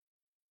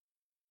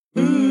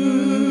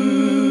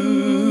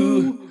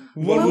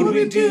What would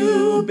we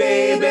do,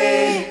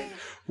 baby,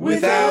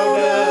 without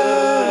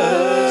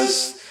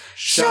us?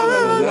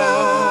 Sha-la-la.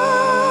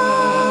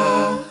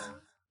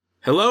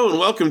 Hello and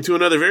welcome to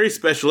another very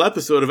special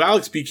episode of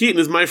Alex P. Keaton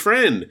is My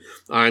Friend.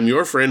 I'm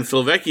your friend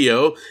Phil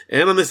Vecchio,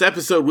 and on this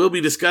episode we'll be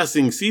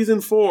discussing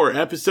Season 4,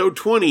 Episode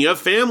 20 of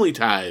Family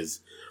Ties.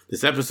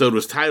 This episode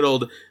was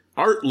titled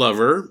Art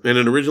Lover, and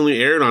it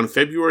originally aired on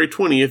February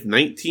 20th,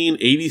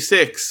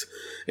 1986.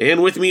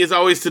 And with me as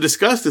always to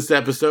discuss this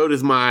episode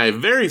is my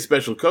very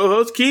special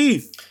co-host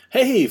Keith.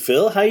 Hey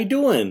Phil, how you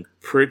doing?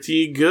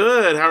 Pretty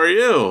good. How are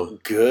you?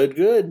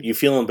 Good. You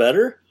feeling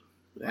better?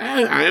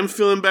 I am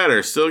feeling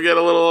better. Still get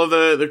a little of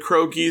the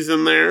croakies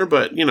in there,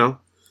 but,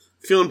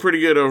 feeling pretty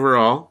good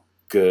overall.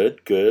 Good.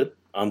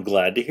 I'm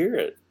glad to hear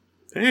it.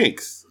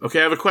 Thanks. Okay,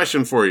 I have a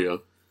question for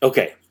you.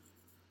 Okay.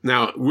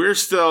 Now, we're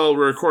still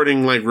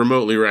recording,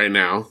 remotely right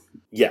now.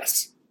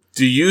 Yes.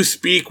 Do you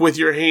speak with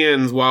your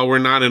hands while we're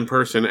not in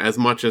person as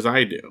much as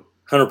I do?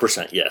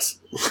 100% yes.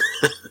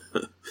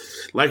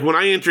 Like when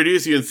I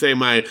introduce you and say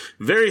my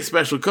very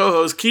special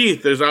co-host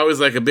Keith, there's always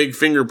a big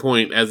finger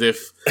point as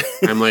if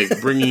I'm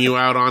bringing you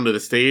out onto the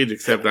stage,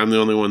 except I'm the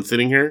only one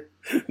sitting here.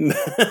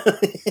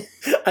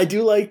 I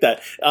do like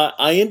that.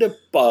 I end up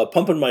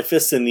pumping my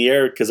fists in the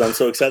air because I'm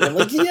so excited. I'm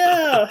like,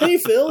 yeah, hey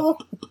Phil.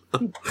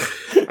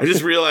 I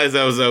just realized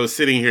I was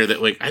sitting here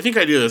that I think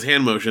I do those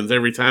hand motions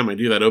every time I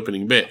do that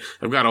opening bit.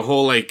 I've got a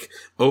whole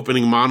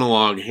opening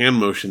monologue hand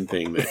motion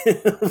thing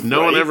that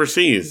no one ever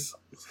sees.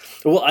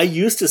 Well, I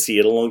used to see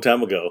it a long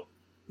time ago.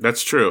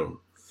 That's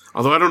true.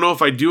 Although I don't know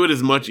if I do it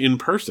as much in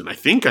person. I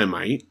think I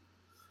might.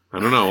 I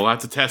don't know. We'll have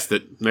to test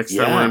it next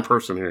time we're in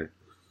person here.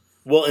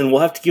 Well, and we'll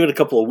have to give it a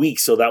couple of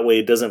weeks so that way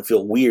it doesn't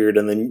feel weird,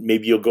 and then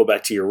maybe you'll go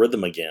back to your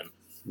rhythm again.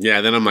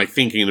 Yeah, then I'm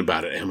thinking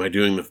about it. Am I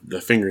doing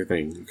the finger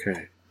thing?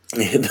 Okay.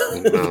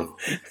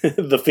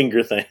 The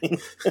finger thing.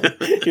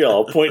 You're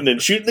all pointing and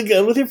shooting the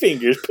gun with your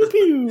fingers. Pew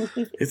pew.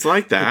 It's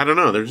like that. I don't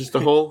know. There's just a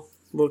whole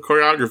little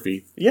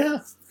choreography. Yeah.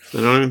 I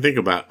don't even think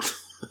about.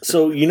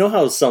 So you know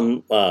how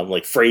some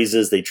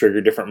phrases, they trigger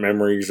different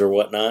memories or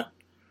whatnot?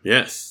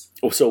 Yes.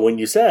 So when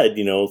you said,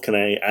 can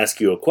I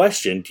ask you a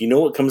question? Do you know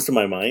what comes to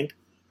my mind?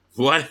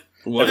 What?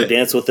 Ever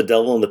Dance with the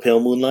Devil in the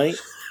Pale Moonlight?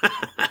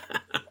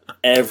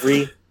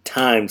 Every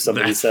time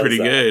somebody That's says pretty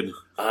that. good.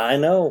 I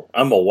know.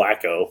 I'm a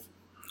wacko.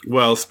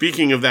 Well,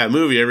 speaking of that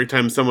movie, every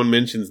time someone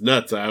mentions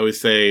nuts, I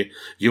always say,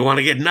 "You want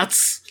to get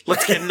nuts?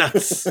 Let's get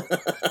nuts."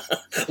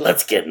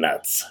 Let's get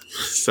nuts.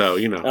 So,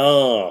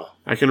 Oh.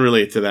 I can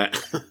relate to that.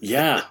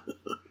 Yeah.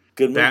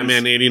 Good movies.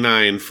 Batman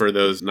 89 for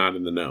those not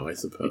in the know, I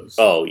suppose.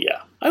 Oh,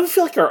 yeah. I would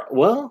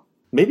feel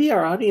maybe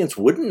our audience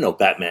wouldn't know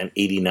Batman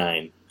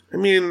 89. I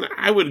mean,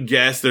 I would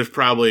guess there's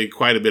probably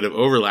quite a bit of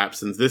overlap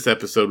since this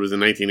episode was in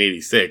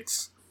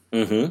 1986.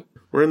 Mm-hmm.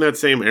 We're in that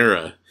same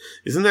era.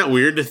 Isn't that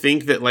weird to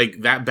think that,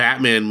 that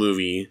Batman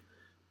movie,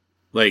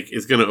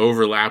 is going to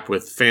overlap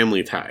with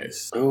Family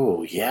Ties?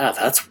 Oh, yeah,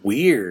 that's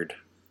weird.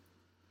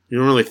 You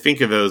don't really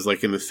think of those,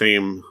 in the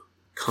same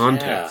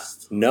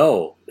context. Yeah.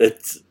 No,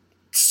 it's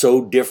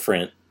so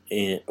different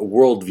in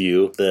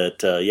worldview that,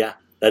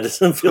 that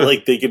doesn't feel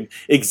like they could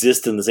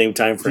exist in the same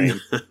time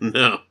frame.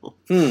 No.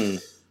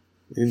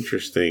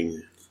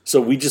 Interesting. So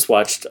we just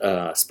watched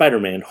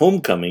Spider-Man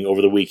Homecoming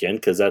over the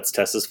weekend because that's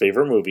Tessa's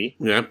favorite movie.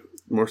 Yep.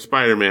 More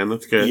Spider-Man.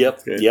 That's good. Yep.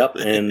 That's good. Yep.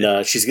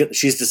 And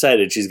she's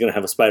decided she's going to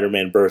have a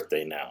Spider-Man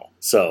birthday now.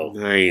 So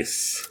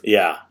nice.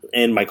 Yeah.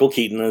 And Michael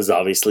Keaton is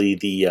obviously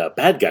the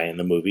bad guy in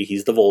the movie.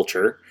 He's the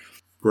Vulture.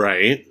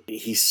 Right.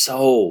 He's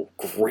so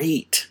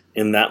great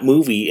in that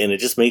movie, and it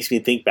just makes me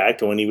think back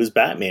to when he was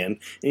Batman, and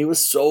he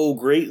was so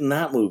great in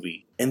that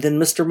movie. And then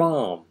Mr.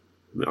 Mom.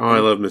 Oh, I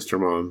love Mr.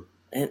 Mom.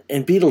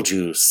 And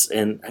Beetlejuice.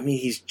 And,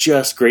 he's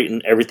just great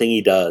in everything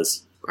he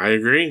does. I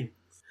agree.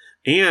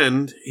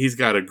 And he's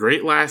got a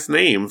great last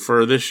name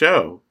for this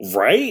show.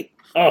 Right?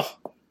 Oh,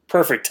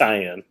 perfect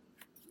tie-in.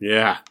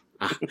 Yeah.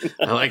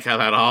 I like how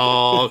that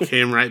all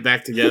came right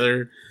back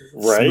together.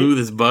 Right? Smooth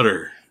as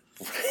butter.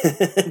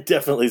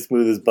 Definitely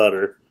smooth as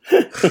butter.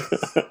 I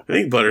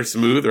think butter's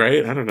smooth,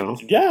 right? I don't know.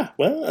 Yeah,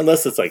 well,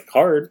 unless it's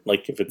hard,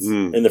 if it's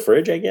in the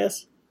fridge, I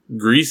guess.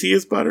 Greasy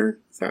as butter?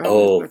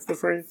 That's the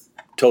phrase?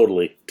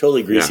 Totally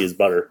greasy as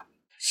butter.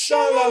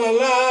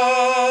 Sha-la-la-la.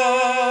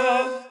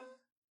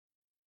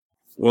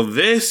 Well,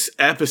 this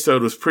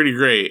episode was pretty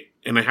great,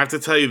 and I have to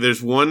tell you,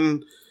 there's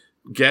one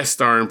guest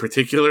star in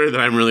particular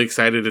that I'm really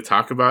excited to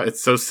talk about.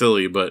 It's so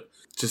silly, but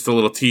just a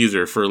little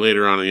teaser for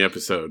later on in the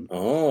episode.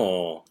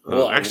 Oh.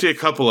 Well, actually, a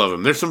couple of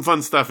them. There's some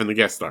fun stuff in the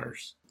guest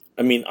stars.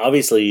 I mean,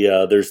 obviously,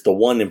 there's the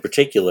one in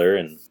particular,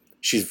 and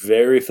she's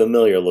very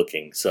familiar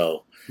looking,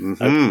 so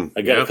I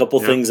got a couple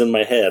things in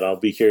my head. I'll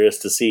be curious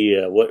to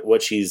see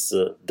what she's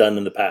done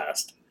in the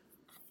past.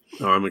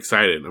 Oh, I'm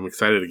excited. I'm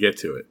excited to get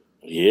to it.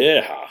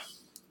 Yeah.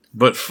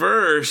 But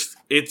first,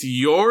 it's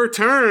your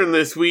turn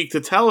this week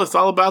to tell us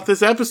all about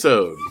this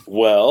episode.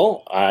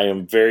 Well, I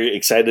am very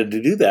excited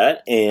to do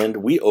that, and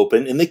we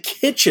open in the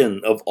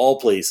kitchen of all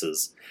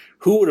places.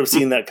 Who would have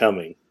seen that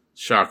coming?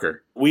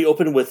 Shocker. We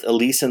open with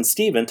Elise and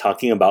Steven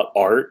talking about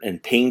art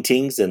and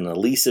paintings, and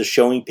Elise is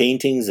showing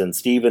paintings, and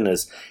Steven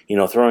is,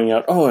 throwing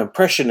out,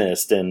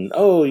 impressionist, and,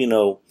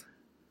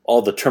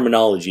 all the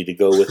terminology to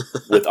go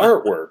with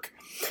artwork.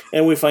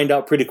 And we find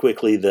out pretty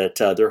quickly that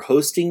they're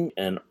hosting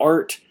an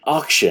art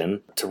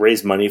auction to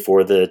raise money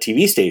for the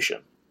TV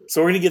station.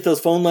 So we're going to get those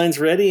phone lines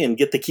ready and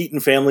get the Keaton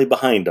family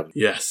behind them.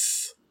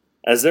 Yes.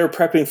 As they're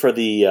prepping for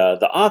the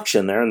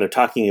auction there, and they're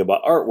talking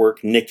about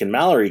artwork, Nick and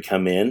Mallory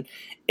come in,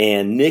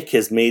 and Nick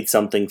has made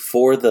something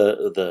for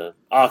the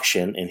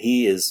auction, and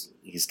he's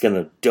going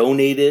to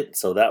donate it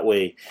so that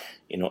way,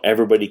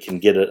 everybody can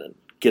get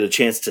a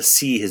chance to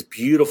see his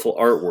beautiful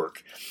artwork.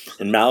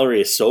 And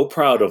Mallory is so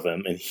proud of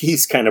him, and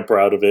he's kind of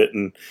proud of it,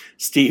 and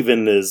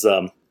Steven is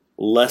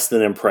less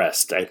than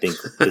impressed, I think,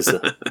 is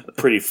a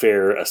pretty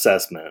fair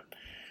assessment.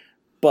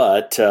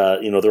 But,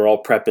 they're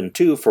all prepping,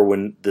 too, for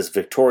when this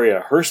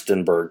Victoria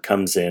Hurstenberg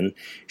comes in.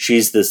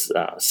 She's this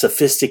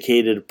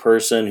sophisticated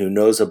person who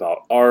knows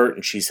about art,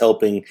 and she's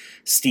helping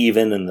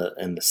Steven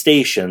and the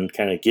station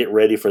kind of get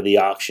ready for the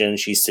auction.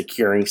 She's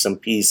securing some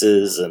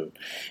pieces,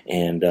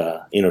 and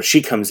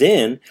she comes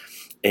in,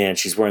 and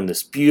she's wearing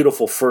this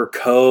beautiful fur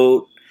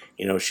coat.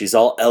 She's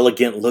all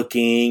elegant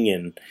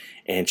looking,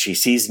 and she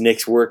sees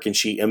Nick's work, and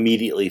she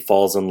immediately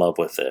falls in love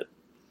with it.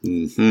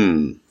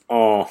 Mm-hmm.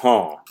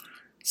 Uh-huh.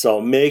 So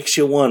it makes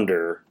you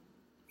wonder,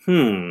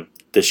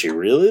 does she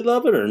really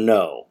love it or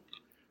no?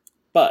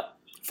 But,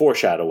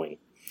 foreshadowing.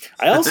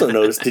 I also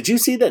noticed, did you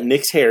see that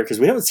Nick's hair, because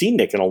we haven't seen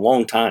Nick in a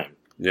long time.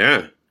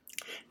 Yeah.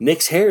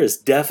 Nick's hair is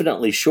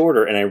definitely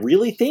shorter, and I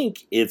really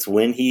think it's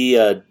when he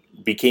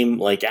became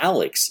like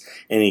Alex,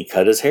 and he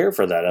cut his hair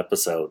for that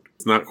episode.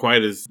 It's not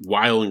quite as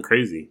wild and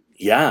crazy.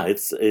 Yeah,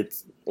 it's a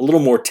little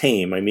more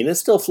tame. I mean,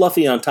 it's still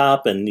fluffy on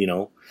top, and,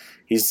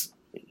 he's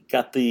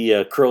got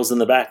the curls in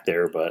the back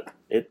there, but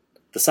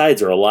the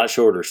sides are a lot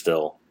shorter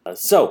still.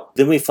 So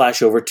then we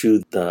flash over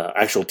to the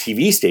actual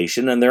TV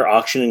station, and they're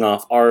auctioning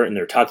off art, and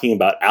they're talking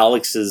about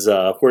Alex's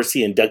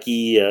Horsey and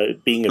Ducky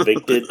being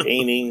evicted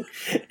painting,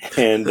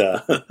 and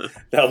that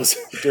was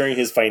during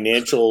his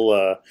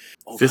financial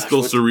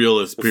fiscal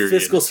surrealist period.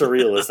 Fiscal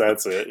surrealist,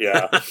 that's it.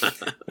 Yeah.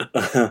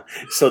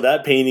 So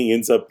that painting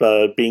ends up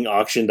being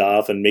auctioned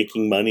off and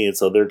making money, and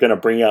so they're going to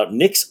bring out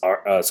Nick's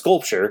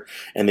sculpture,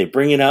 and they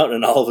bring it out,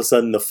 and all of a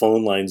sudden the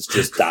phone lines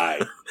just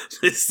die.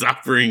 They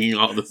stop ringing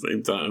all at the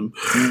same time.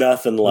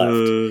 Nothing left.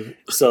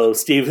 So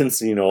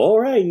Steven's, all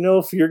right,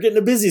 if you're getting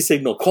a busy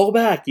signal, call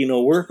back.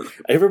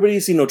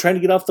 Everybody's, trying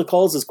to get off the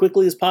calls as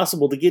quickly as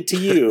possible to get to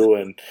you.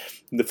 And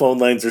the phone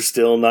lines are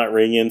still not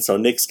ringing. So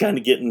Nick's kind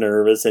of getting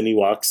nervous, and he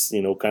walks,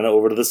 kind of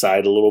over to the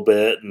side a little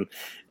bit.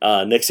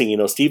 And next thing you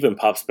know, Steven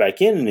pops back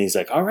in, and he's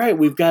like, all right,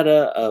 we've got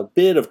a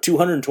bid of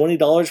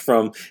 $220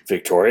 from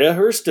Victoria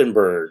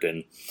Hurstenberg.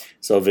 And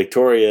so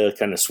Victoria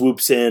kind of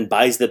swoops in,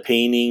 buys the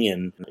painting,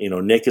 and,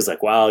 Nick is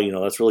like, wow,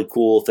 that's really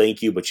cool,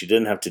 thank you, but you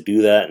didn't have to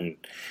do that. And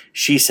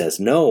she says,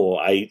 no,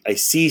 I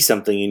see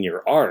something in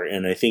your art,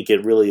 and I think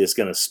it really is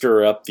going to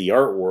stir up the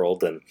art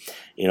world, and,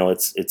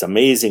 it's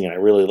amazing, and I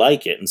really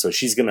like it. And so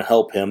she's going to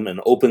help him and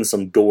open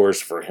some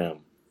doors for him.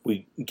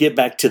 We get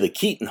back to the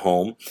Keaton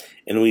home,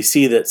 and we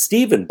see that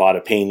Steven bought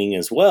a painting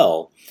as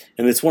well.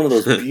 And it's one of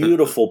those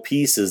beautiful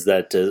pieces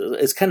that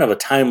it's kind of a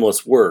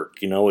timeless work.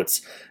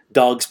 It's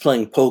dogs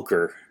playing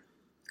poker.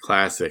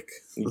 Classic.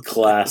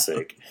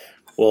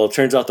 Well, it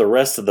turns out the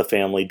rest of the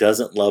family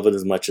doesn't love it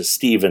as much as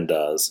Steven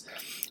does.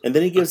 And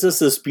then he gives us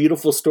this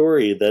beautiful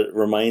story that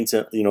reminds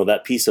him,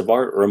 that piece of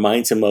art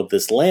reminds him of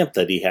this lamp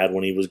that he had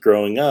when he was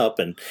growing up.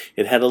 And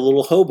it had a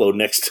little hobo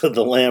next to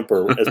the lamp,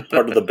 or as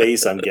part of the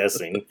base, I'm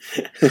guessing.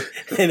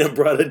 And it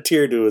brought a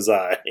tear to his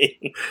eye.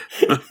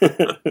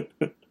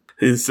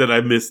 He said,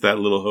 I missed that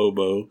little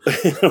hobo.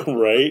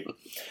 Right?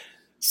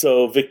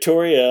 So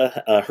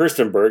Victoria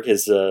Hurstenberg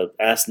has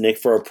asked Nick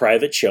for a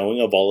private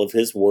showing of all of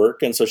his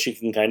work, and so she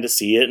can kind of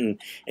see it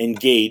and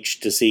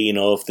engage to see,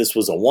 if this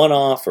was a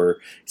one-off, or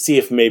see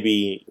if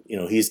maybe,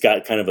 he's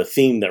got kind of a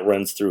theme that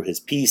runs through his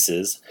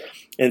pieces.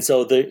 And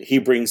so he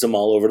brings them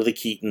all over to the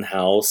Keaton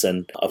house,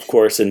 and of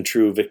course, in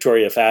true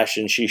Victoria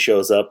fashion, she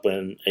shows up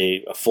in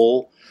a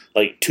full,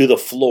 to the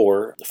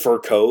floor fur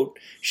coat.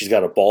 She's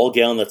got a ball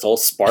gown that's all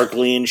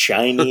sparkly and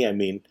shiny. I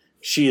mean,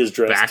 she is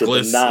dressed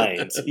backless. To the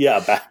nines. Yeah,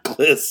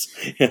 backless.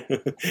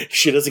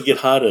 She doesn't get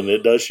hot in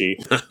it, does she?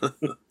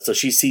 So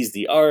she sees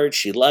the art.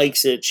 She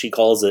likes it. She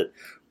calls it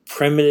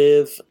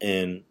primitive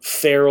and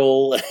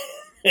feral.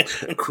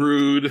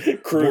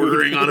 Crude,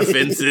 bordering on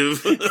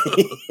offensive.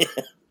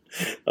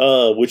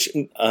 Which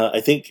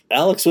I think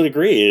Alex would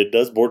agree. It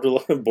does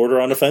border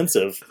on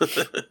offensive.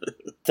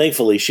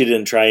 Thankfully, she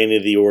didn't try any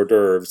of the hors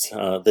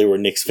d'oeuvres. They were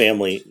Nick's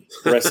family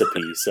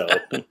recipe, so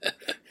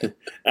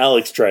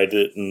Alex tried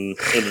it and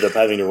ended up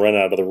having to run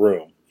out of the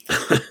room.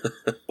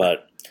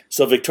 But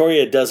so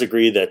Victoria does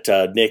agree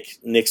that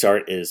Nick's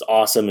art is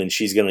awesome, and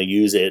she's going to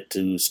use it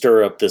to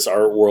stir up this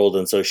art world,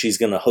 and so she's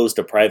going to host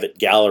a private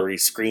gallery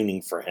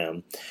screening for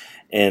him.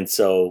 And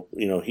so,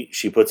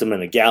 she puts him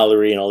in a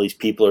gallery and all these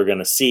people are going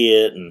to see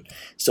it. And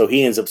so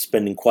he ends up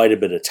spending quite a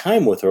bit of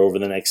time with her over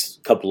the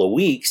next couple of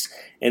weeks.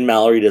 And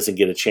Mallory doesn't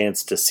get a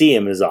chance to see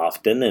him as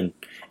often. And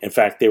in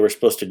fact, they were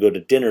supposed to go to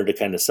dinner to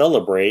kind of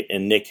celebrate.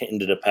 And Nick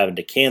ended up having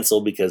to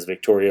cancel because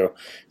Victoria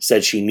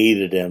said she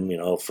needed him,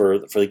 for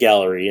the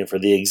gallery and for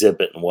the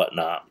exhibit and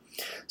whatnot.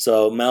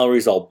 So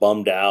Mallory's all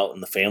bummed out,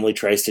 and the family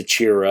tries to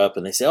cheer her up,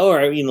 and they say, "All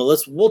right,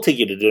 we'll take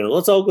you to dinner.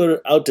 Let's all go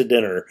out to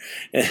dinner."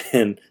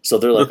 And so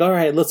they're like, "All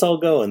right, let's all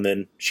go." And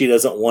then she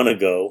doesn't want to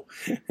go,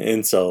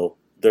 and so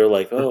they're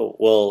like, "Oh,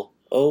 well,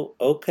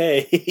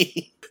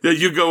 okay."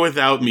 You go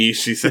without me,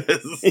 she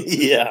says.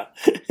 Yeah,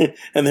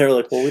 and they're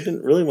like, "Well, we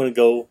didn't really want to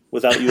go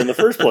without you in the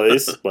first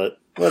place, but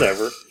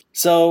whatever."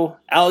 So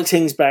Alex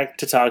hangs back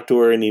to talk to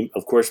her, and he,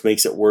 of course,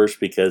 makes it worse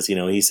because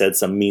he said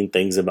some mean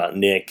things about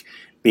Nick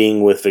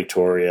being with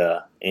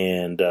Victoria,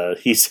 and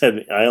he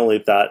said, "I only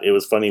thought it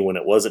was funny when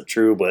it wasn't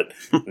true, but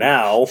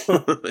now,"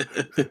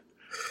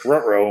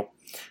 ruh-roh.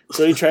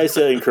 So he tries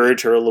to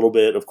encourage her a little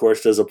bit, of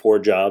course does a poor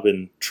job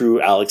in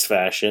true Alex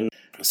fashion.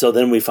 So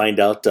then we find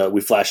out, we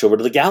flash over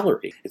to the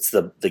gallery. It's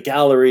the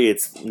gallery,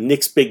 it's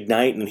Nick's big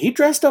night, and he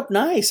dressed up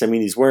nice. I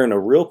mean, he's wearing a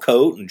real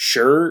coat and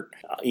shirt.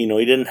 He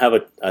didn't have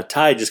a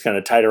tie just kind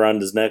of tied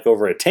around his neck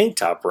over a tank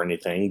top or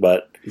anything,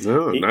 but...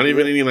 No, not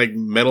even any like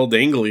metal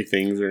dangly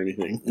things or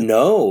anything.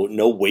 No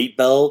weight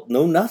belt,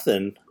 no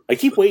nothing. I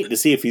keep waiting to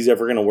see if he's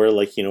ever going to wear a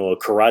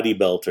karate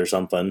belt or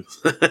something.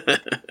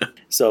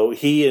 So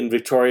he and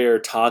Victoria are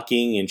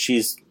talking, and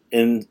she's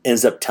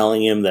ends up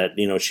telling him that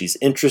she's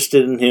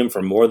interested in him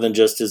for more than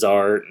just his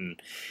art, and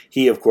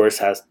he of course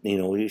has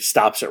he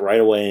stops it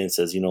right away and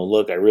says,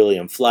 "Look, I really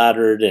am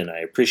flattered and I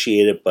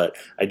appreciate it, but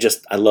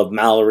I love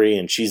Mallory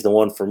and she's the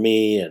one for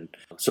me." And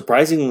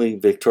surprisingly,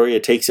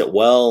 Victoria takes it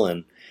well,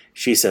 and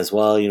she says,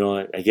 "Well,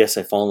 I guess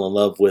I fall in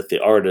love with the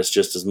artist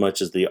just as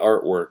much as the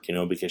artwork,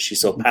 because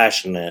she's so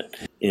passionate."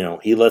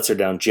 He lets her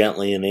down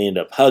gently and they end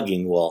up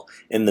hugging. Well,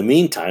 in the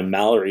meantime,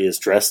 Mallory is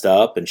dressed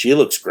up and she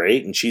looks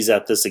great, and she's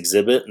at this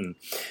exhibit and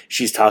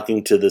she's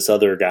talking to this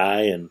other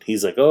guy, and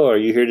he's like, "Oh, are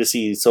you here to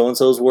see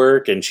so-and-so's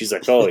work?" And she's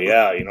like, "Oh,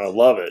 yeah, I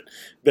love it.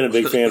 Been a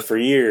big fan for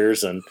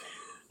years."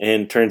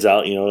 And turns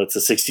out, it's a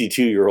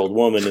 62-year-old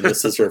woman, and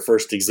this is her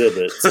first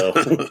exhibit. So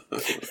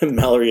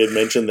Mallory had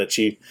mentioned that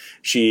she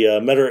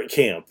met her at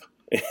camp.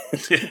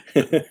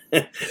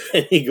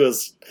 And he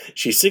goes,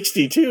 "She's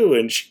 62,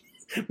 and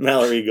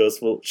Mallory goes,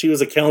 "Well, she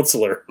was a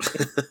counselor."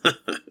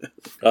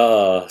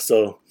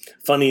 So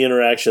funny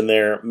interaction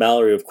there.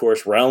 Mallory, of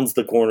course, rounds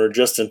the corner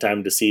just in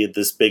time to see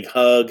this big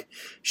hug.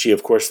 She,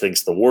 of course,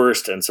 thinks the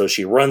worst, and so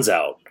she runs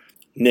out.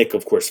 Nick,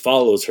 of course,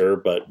 follows her,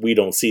 but we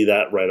don't see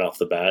that right off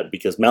the bat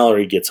because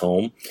Mallory gets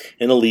home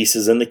and Elise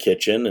is in the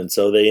kitchen, and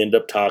so they end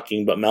up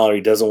talking, but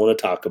Mallory doesn't want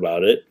to talk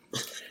about it.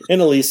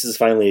 And Elise is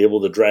finally able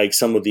to drag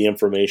some of the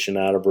information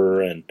out of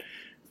her, and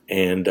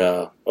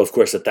of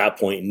course, at that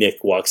point,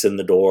 Nick walks in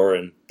the door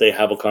and they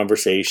have a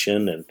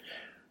conversation,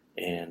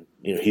 and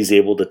he's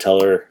able to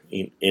tell her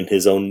in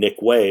his own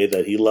Nick way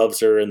that he loves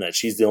her and that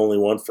she's the only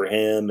one for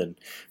him. And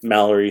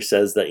Mallory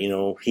says that,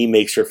 he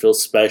makes her feel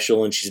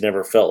special and she's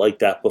never felt like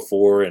that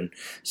before. And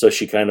so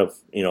she kind of,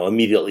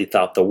 immediately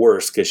thought the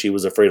worst because she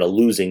was afraid of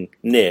losing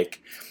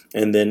Nick.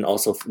 And then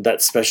also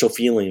that special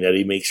feeling that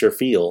he makes her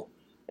feel.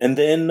 And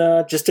then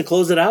just to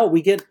close it out,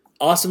 we get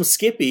awesome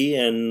Skippy,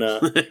 and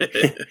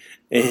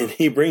and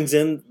he brings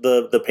in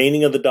the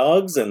painting of the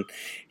dogs, and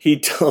he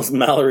tells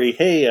Mallory,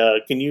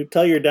 "Hey, can you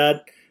tell your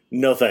dad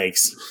no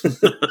thanks?"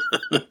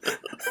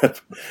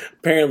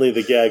 Apparently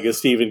the gag is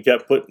Steven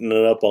kept putting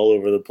it up all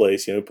over the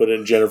place. Put it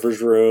in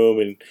Jennifer's room,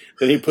 and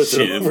then he puts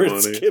it over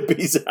at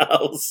Skippy's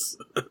house.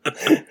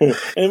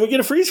 And we get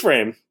a freeze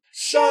frame.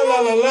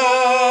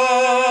 Sha-la-la-la.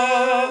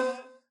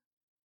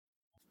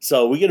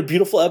 So we get a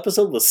beautiful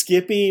episode with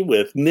Skippy,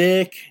 with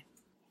Nick.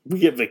 We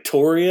get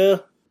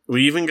Victoria.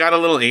 We even got a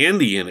little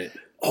Andy in it.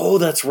 Oh,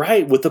 that's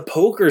right, with the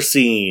poker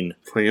scene.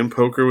 Playing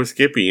poker with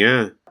Skippy,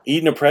 yeah.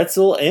 Eating a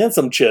pretzel and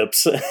some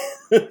chips.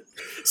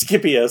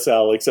 Skippy asks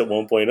Alex at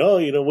one point, "Oh,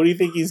 what do you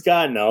think he's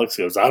got?" And Alex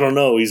goes, "I don't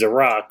know, he's a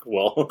rock."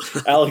 Well,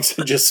 Alex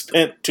had just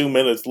spent 2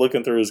 minutes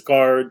looking through his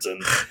cards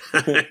and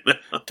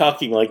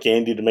talking like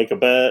Andy to make a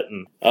bet.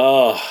 And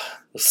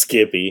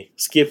Skippy.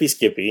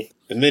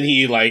 And then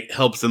he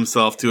helps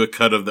himself to a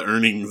cut of the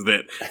earnings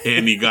that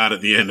Andy got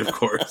at the end, of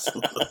course.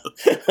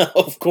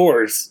 Of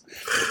course.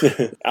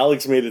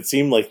 Alex made it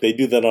seem like they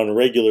do that on a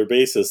regular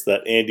basis,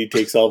 that Andy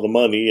takes all the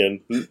money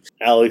and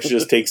Alex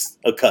just takes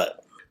a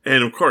cut.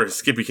 And of course,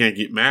 Skippy can't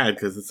get mad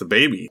because it's a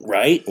baby.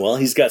 Right? Well,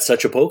 he's got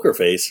such a poker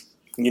face.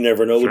 You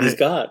never know what he's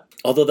got.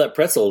 Although that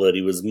pretzel that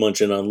he was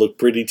munching on looked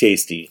pretty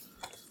tasty.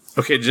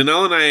 Okay,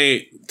 Janelle and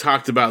I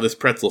talked about this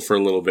pretzel for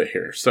a little bit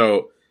here.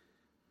 So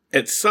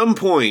at some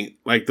point,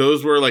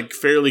 those were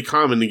fairly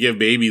common to give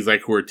babies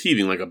who are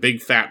teething, a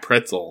big fat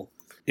pretzel.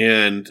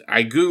 And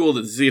I Googled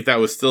it to see if that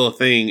was still a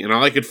thing, and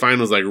all I could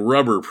find was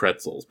rubber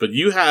pretzels. But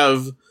you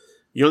have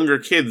younger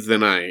kids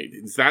than I.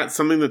 Is that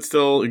something that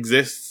still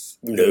exists?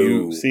 No.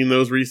 You seen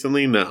those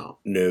recently? No.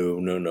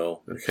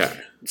 No. Okay.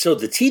 So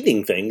the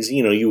teething things,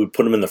 you would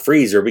put them in the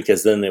freezer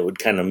because then it would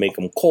kind of make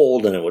them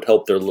cold and it would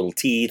help their little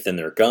teeth and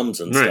their gums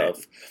and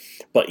stuff.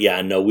 But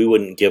yeah, no, we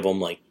wouldn't give them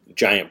like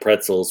giant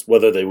pretzels,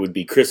 whether they would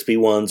be crispy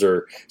ones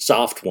or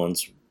soft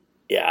ones.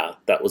 Yeah,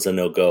 that was a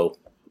no-go.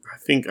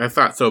 I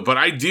thought so, but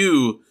I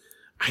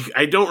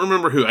don't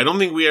remember who. I don't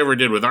think we ever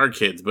did with our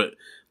kids, but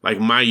like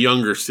my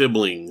younger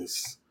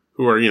siblings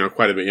who are,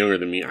 quite a bit younger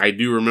than me, I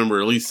do remember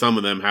at least some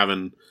of them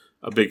having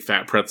a big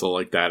fat pretzel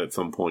like that at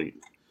some point.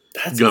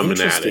 That's gumming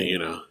interesting.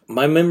 At it,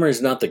 My memory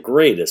is not the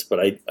greatest, but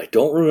I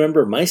don't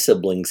remember my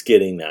siblings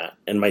getting that.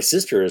 And my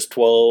sister is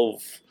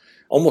 12,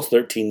 almost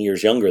 13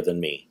 years younger than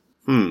me.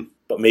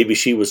 But maybe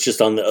she was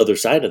just on the other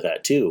side of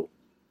that too.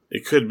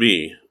 It could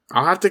be.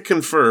 I'll have to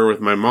confer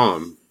with my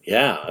mom.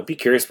 Yeah, I'd be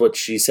curious what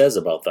she says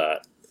about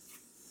that.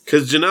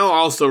 Because Janelle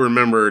also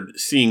remembered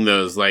seeing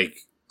those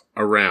like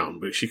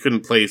around, but she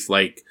couldn't place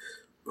like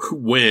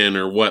when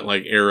or what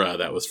like era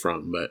that was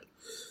from. But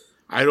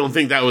I don't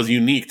think that was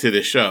unique to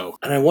this show.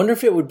 And I wonder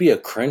if it would be a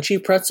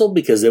crunchy pretzel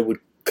because it would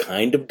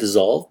kind of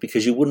dissolve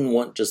because you wouldn't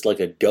want just like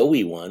a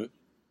doughy one.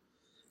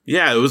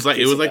 Yeah, it was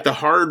like the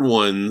hard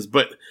ones,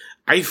 but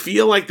I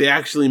feel like they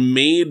actually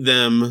made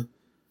them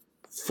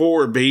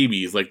for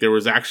babies. Like there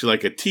was actually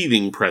like a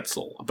teething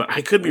pretzel, but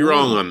I could be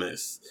wrong on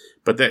this.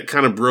 But that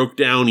kind of broke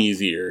down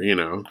easier,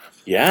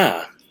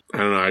 Yeah. I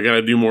don't know. I got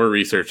to do more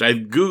research. I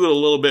Googled a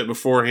little bit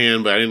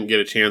beforehand, but I didn't get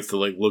a chance to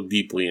like look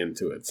deeply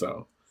into it.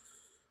 So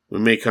we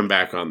may come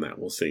back on that.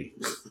 We'll see.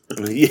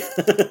 Yeah.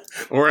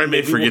 Or I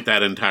may forget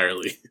that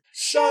entirely.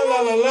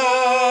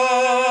 Sha-la-la-la.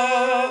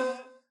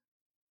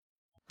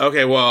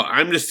 Okay, well,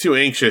 I'm just too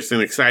anxious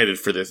and excited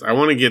for this. I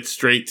want to get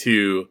straight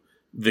to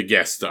the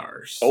guest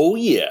stars. Oh,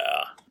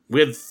 yeah.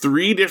 We had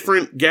 3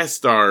 different guest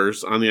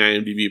stars on the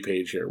IMDb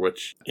page here,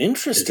 which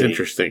is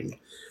interesting.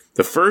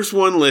 The first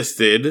one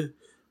listed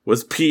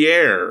was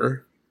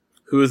Pierre,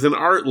 who is an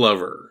art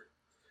lover.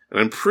 And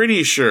I'm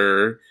pretty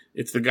sure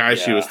it's the guy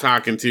she was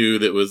talking to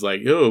that was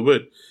like, oh,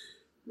 but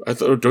I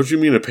thought, don't you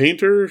mean a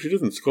painter? She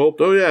doesn't sculpt.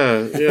 Oh,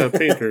 yeah,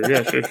 painter.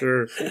 Yeah,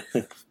 sure.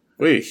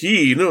 Wait,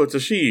 no, it's a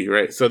she,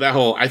 right? So that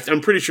whole, I'm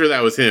pretty sure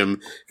that was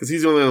him, because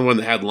he's the only one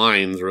that had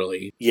lines,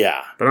 really.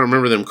 Yeah. But I don't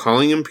remember them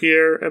calling him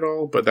Pierre at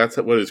all, but that's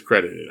what it's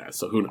credited as,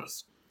 so who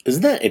knows?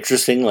 Isn't that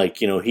interesting? Like,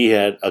 he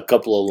had a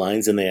couple of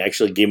lines and they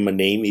actually gave him a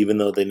name, even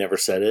though they never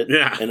said it.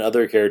 Yeah. And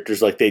other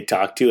characters, like, they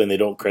talk to and they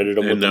don't credit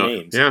them with the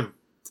names. Yeah.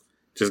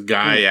 Just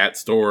guy at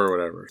store or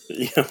whatever.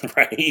 Yeah,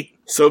 right.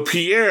 So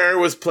Pierre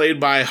was played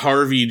by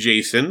Harvey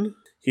Jason.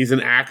 He's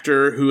an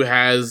actor who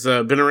has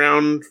been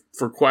around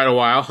for quite a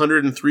while,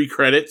 103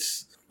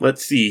 credits.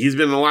 Let's see. He's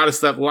been in a lot of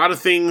stuff, a lot of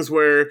things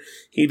where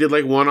he did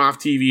like one-off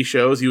TV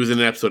shows. He was in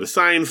an episode of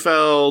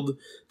Seinfeld,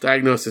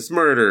 Diagnosis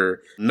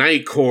Murder,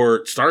 Night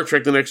Court, Star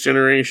Trek The Next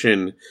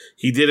Generation.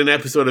 He did an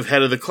episode of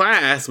Head of the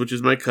Class, which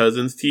is my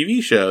cousin's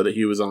TV show that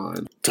he was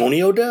on.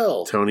 Tony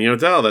O'Dell,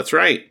 that's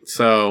right.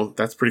 So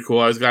that's pretty cool.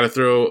 I always got to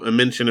throw a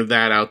mention of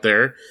that out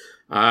there.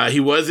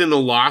 He was in The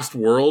Lost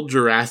World,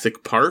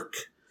 Jurassic Park.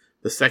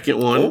 The second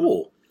one.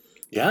 Oh,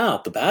 yeah,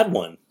 the bad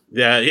one.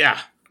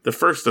 Yeah. The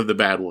first of the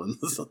bad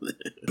ones.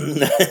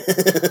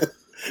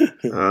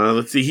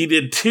 Let's see. He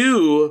did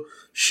 2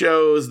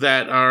 shows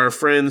that our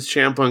friends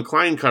Champa &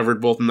 Klein covered,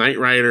 both Knight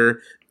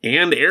Rider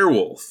and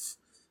Airwolf.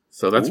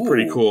 So that's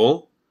pretty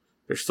cool.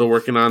 They're still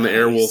working on the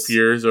Airwolf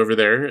years over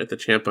there at the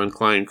Champa &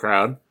 Klein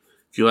crowd.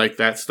 If you like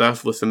that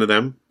stuff, listen to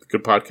them.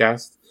 Good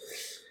podcast.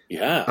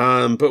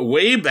 Yeah. But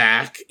way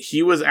back,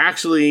 he was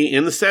actually,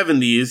 in the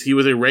 70s, he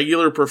was a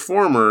regular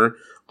performer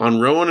on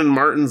Rowan and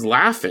Martin's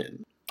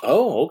Laugh-In.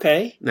 Oh,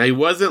 okay. Now, he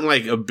wasn't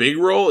like a big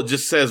role. It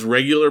just says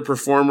regular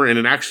performer, and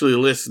it actually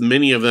lists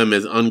many of them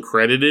as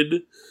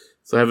uncredited.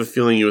 So I have a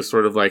feeling he was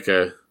sort of like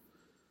a,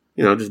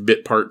 just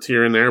bit parts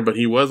here and there. But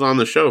he was on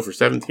the show for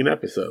 17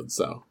 episodes,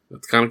 so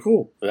that's kind of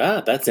cool.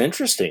 Yeah, that's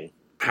interesting.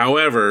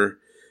 However,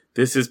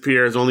 this is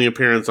Pierre's only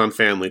appearance on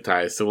Family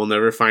Ties, so we'll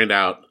never find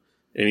out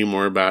any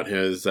more about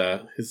his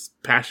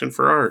passion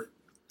for art.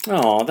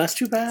 Oh, that's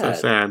too bad.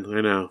 So sad, I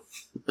know.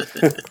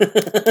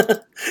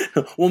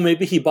 Well,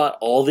 maybe he bought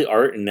all the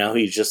art and now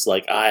he's just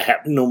like, I have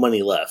no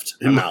money left.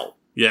 I'm out.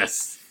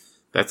 Yes,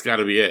 that's got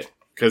to be it.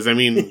 Because,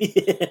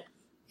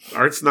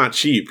 art's not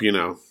cheap,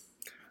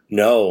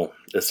 No,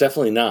 it's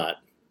definitely not.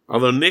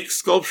 Although Nick's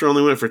sculpture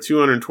only went for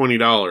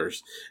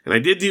 $220. And I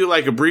did do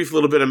like a brief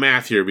little bit of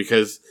math here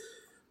because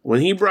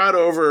when he brought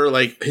over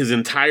like his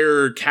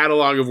entire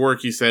catalog of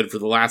work, he said, for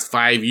the last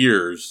 5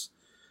 years,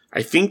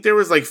 I think there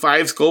was like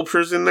 5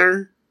 sculptures in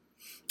there.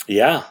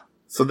 Yeah.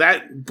 So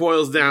that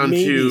boils down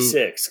maybe to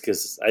 6,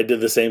 because I did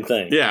the same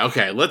thing. Yeah,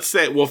 okay. Let's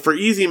say, well, for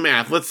easy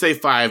math, let's say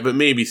 5, but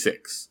maybe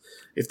 6.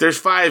 If there's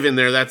 5 in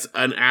there, that's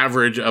an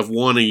average of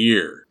 1 a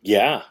year.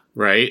 Yeah.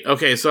 Right?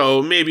 Okay,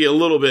 so maybe a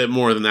little bit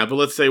more than that, but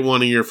let's say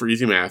 1 a year for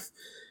easy math.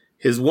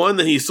 His one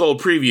that he sold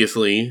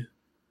previously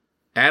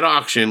at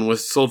auction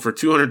was sold for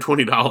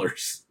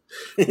 $220.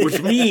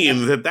 which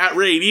means at that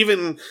rate,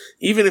 even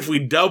if we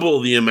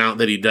double the amount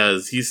that he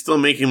does, he's still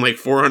making like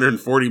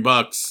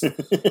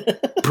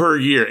 $440 per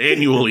year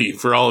annually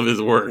for all of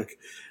his work.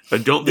 I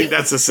don't think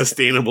that's a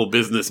sustainable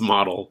business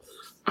model.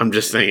 I'm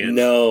just saying.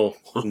 No.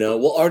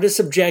 Well, art is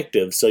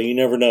subjective, so you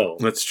never know.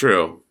 That's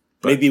true.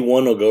 Maybe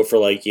one will go for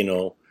like,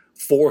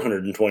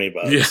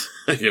 $420.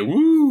 Yeah.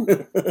 Woo.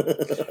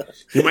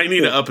 He might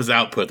need to up his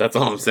output. That's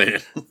all I'm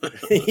saying.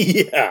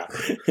 Yeah.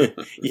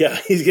 Yeah,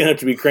 he's going to have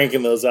to be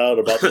cranking those out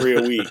about 3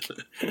 a week.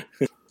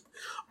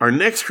 Our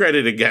next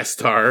credited guest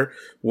star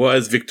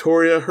was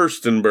Victoria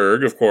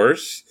Hurstenberg, of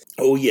course.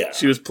 Oh, yeah.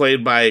 She was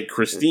played by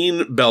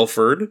Christine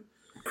Belford.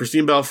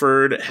 Christine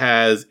Belford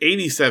has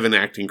 87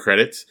 acting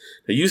credits.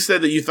 Now, you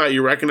said that you thought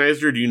you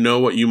recognized her. Do you know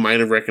what you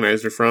might have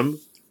recognized her from?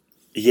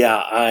 Yeah,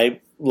 I'm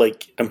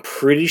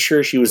pretty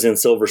sure she was in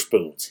Silver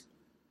Spoons.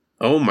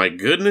 Oh my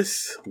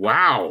goodness.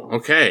 Wow.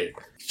 Okay.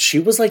 She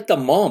was like the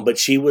mom, but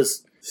she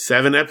was...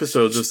 7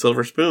 episodes of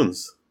Silver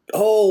Spoons.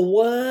 Oh,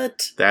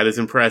 what? That is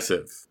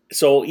impressive.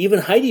 So even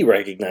Heidi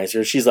recognized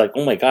her. She's like,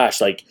 oh my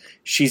gosh, like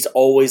she's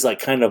always like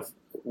kind of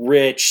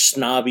rich,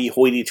 snobby,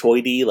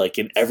 hoity-toity, like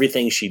in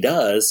everything she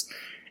does.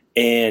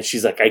 And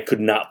she's like, I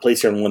could not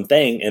place her in one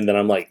thing. And then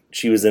I'm like,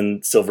 she was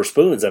in Silver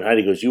Spoons. And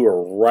Heidi goes, you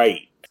were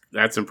right.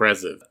 That's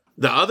impressive.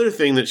 The other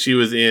thing that she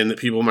was in that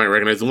people might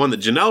recognize, the one that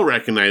Janelle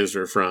recognized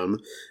her from,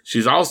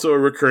 she's also a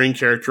recurring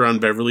character on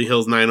Beverly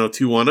Hills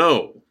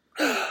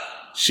 90210.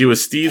 She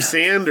was Steve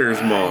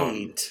Sanders'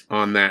 mom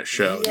on that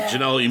show. Yes.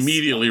 Janelle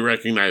immediately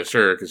recognized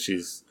her because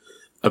she's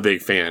a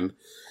big fan.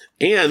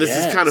 And this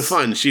is kind of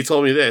fun. She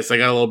told me this. I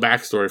got a little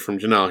backstory from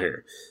Janelle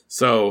here.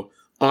 So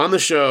on the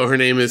show, her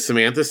name is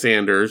Samantha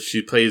Sanders.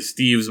 She plays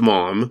Steve's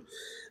mom.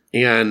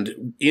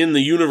 And in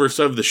the universe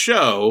of the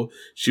show,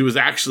 she was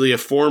actually a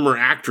former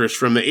actress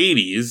from the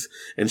 80s,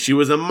 and she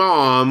was a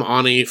mom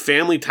on a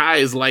Family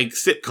Ties-like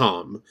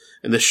sitcom.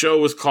 And the show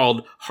was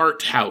called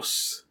Heart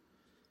House.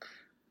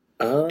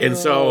 Oh, and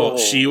so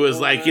she was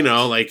like,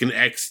 like an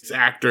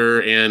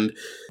ex-actor, and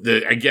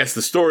I guess the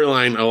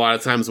storyline a lot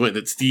of times went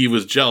that Steve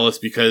was jealous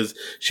because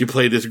she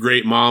played this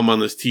great mom on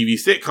this TV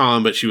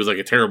sitcom, but she was like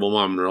a terrible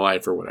mom in her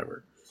life or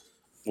whatever.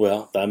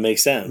 Well, that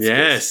makes sense.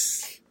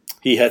 Yes.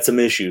 He had some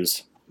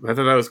issues. I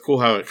thought that was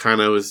cool how it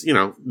kind of was,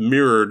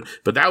 mirrored.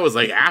 But that was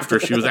like after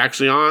she was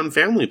actually on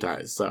Family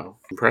Ties. So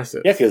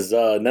impressive. Yeah, because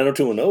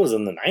 90210 was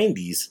in the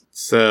 90s.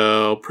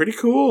 So pretty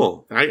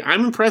cool.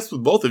 I'm impressed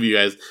with both of you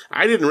guys.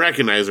 I didn't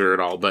recognize her at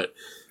all, but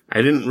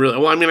I didn't really.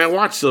 Well, I mean, I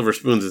watched Silver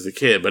Spoons as a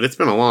kid, but it's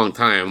been a long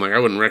time. Like, I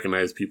wouldn't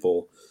recognize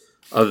people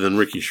other than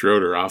Ricky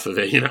Schroeder off of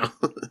it,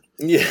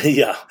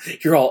 Yeah.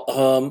 You're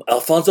all,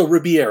 Alfonso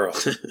Ribeiro.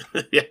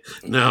 Yeah.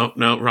 No,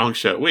 wrong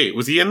show. Wait,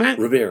 was he in that?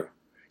 Ribeiro.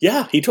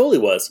 Yeah, he totally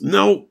was.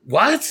 No,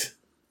 what?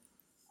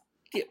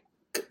 Yeah.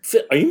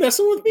 Are you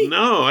messing with me?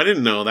 No, I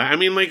didn't know that. I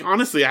mean, like,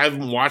 honestly, I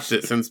haven't watched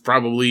it since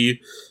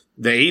probably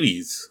the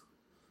 80s.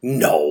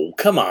 No,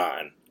 come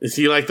on. Is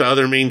he like the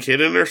other main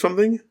kid in it or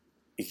something?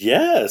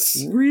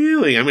 Yes.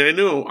 Really? I mean, I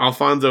knew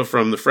Alfonso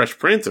from The Fresh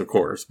Prince, of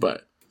course,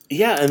 but...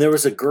 Yeah, and there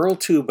was a girl,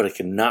 too, but I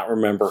cannot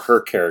remember her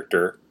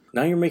character.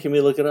 Now you're making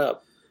me look it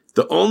up.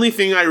 The only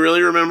thing I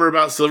really remember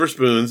about Silver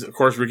Spoons, of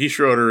course, Ricky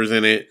Schroeder is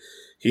in it.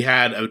 He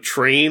had a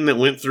train that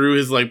went through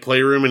his, like,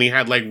 playroom, and he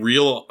had, like,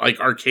 real, like,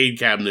 arcade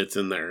cabinets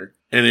in there.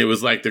 And it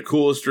was, like, the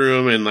coolest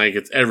room, and, like,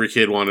 every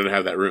kid wanted to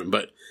have that room.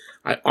 But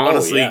I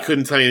honestly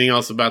couldn't tell you anything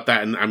else about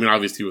that. And, I mean,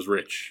 obviously he was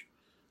rich.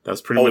 That's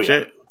pretty much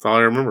it. That's all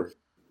I remember.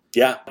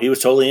 Yeah, he was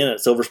totally in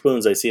it. Silver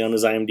Spoons, I see on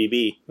his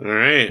IMDb. All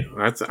right.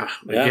 That's,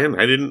 again,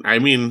 I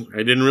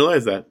didn't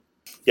realize that.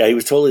 Yeah, he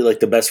was totally, like,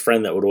 the best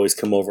friend that would always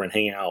come over and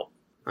hang out.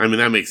 I mean,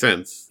 that makes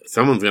sense.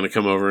 Someone's going to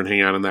come over and hang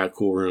out in that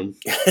cool room.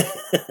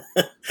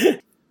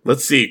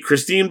 Let's see.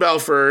 Christine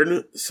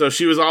Belford. So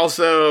she was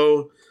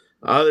also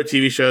other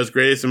TV shows,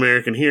 Greatest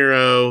American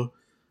Hero,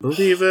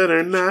 Believe It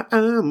or Not,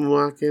 I'm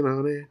Walking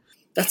on It.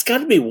 That's got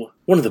to be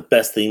one of the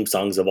best theme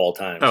songs of all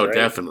time. Oh, right?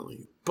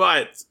 Definitely.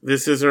 But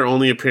this is her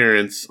only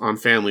appearance on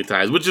Family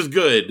Ties, which is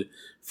good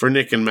for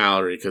Nick and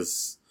Mallory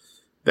because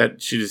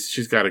that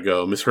she's got to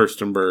go. Miss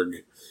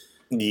Hurstenberg.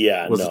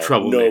 Yeah, was a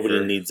troublemaker.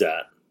 Nobody needs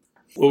that.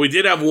 Well, we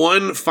did have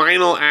one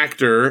final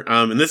actor,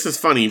 and this is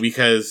funny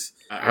because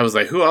I was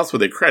like, who else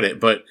would they credit?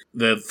 But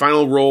the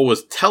final role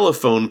was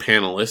telephone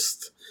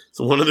panelist.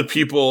 So one of the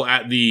people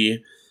in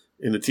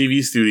the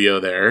TV studio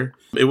there.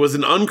 It was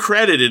an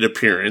uncredited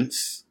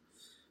appearance.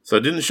 So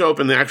it didn't show up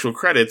in the actual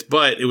credits,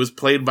 but it was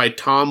played by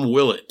Tom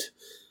Willett.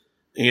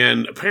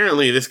 And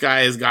apparently this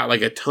guy has got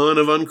like a ton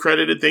of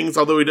uncredited things,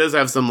 although he does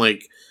have some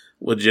like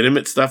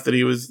legitimate stuff that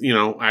he was,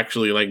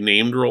 actually like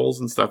named roles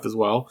and stuff as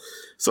well.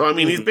 So, I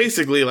mean, he's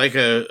basically like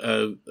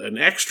an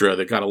extra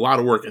that got a lot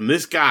of work. And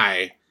this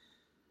guy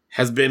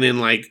has been in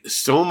like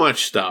so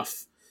much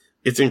stuff.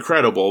 It's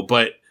incredible.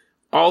 But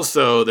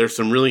also there's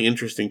some really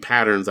interesting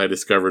patterns I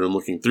discovered in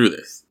looking through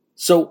this.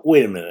 So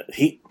wait a minute.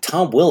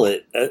 Tom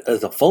Willett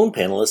as a phone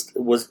panelist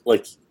was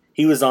like,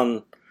 he was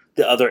on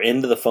the other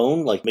end of the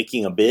phone, like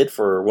making a bid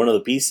for one of the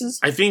pieces?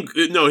 I think,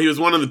 no, he was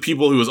one of the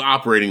people who was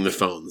operating the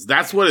phones.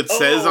 That's what it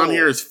says on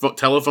here is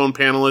telephone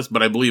panelist,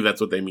 but I believe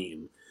that's what they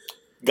mean.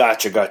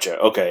 Gotcha.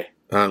 Okay.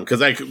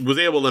 Because I was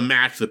able to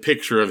match the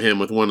picture of him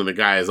with one of the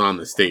guys on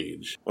the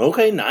stage.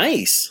 Okay,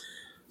 nice.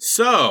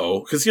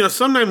 So, because,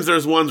 sometimes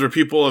there's ones where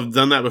people have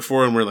done that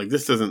before and we're like,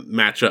 this doesn't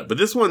match up. But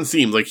this one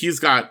seems like he's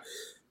got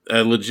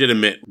a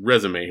legitimate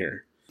resume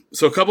here.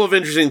 So a couple of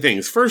interesting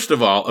things. First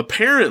of all,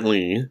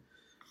 apparently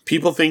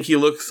people think he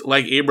looks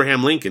like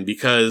Abraham Lincoln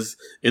because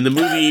in the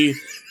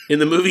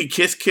movie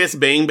Kiss Kiss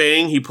Bang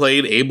Bang, he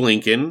played Abe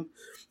Lincoln.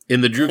 In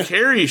the Drew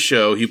Carey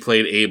show, he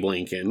played Abe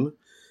Lincoln.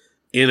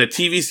 In a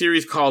TV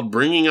series called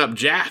Bringing Up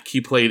Jack,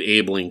 he played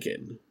Abe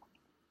Lincoln.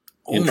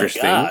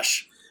 Interesting. Oh my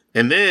gosh.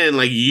 And then,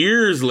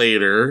 years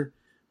later,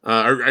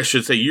 or I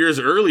should say years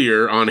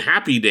earlier on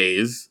Happy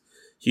Days,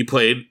 he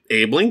played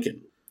Abe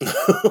Lincoln.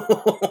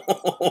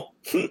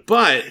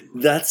 But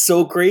that's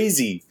so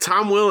crazy.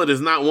 Tom Willett is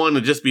not one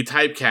to just be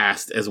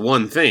typecast as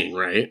one thing,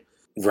 right?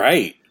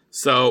 Right.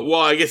 So,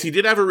 I guess he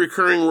did have a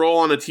recurring role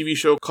on a TV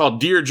show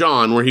called Dear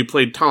John, where he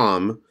played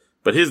Tom,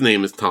 but his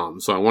name is Tom.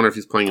 So I wonder if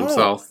he's playing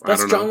himself.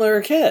 That's I don't know. John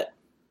Larroquette.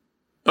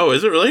 Oh,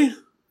 is it really?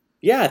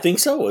 Yeah, I think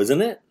so,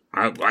 isn't it?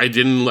 I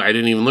didn't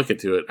even look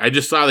into it. I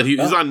just saw that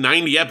he's on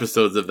 90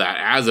 episodes of that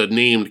as a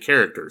named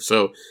character.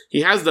 So he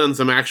has done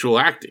some actual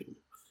acting.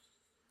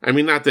 I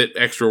mean, not that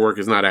extra work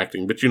is not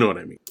acting, but you know what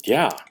I mean.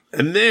 Yeah.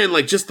 And then,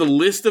 just the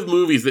list of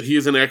movies that he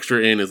is an extra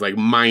in is,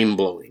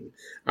 mind-blowing.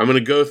 I'm going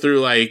to go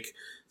through,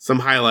 some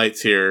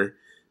highlights here.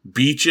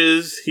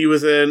 Beaches, he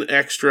was an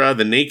extra.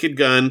 The Naked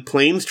Gun,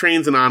 Planes,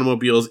 Trains, and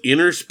Automobiles,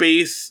 Inner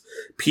Space,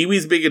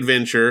 Pee-wee's Big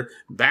Adventure,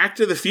 Back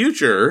to the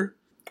Future.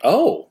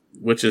 Oh.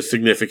 Which is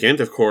significant,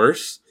 of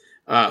course.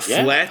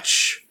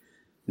 Fletch,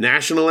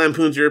 National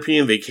Lampoon's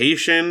European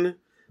Vacation.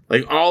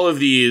 All of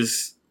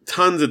these,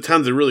 tons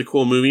of really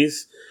cool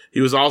movies. He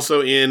was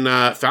also in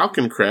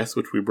Falcon Crest,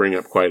 which we bring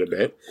up quite a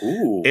bit.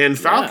 Ooh, and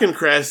Falcon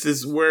Crest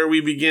is where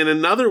we begin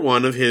another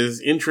one of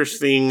his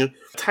interesting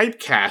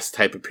typecast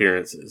type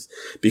appearances.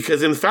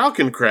 Because in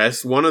Falcon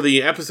Crest, one of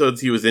the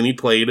episodes he was in, he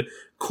played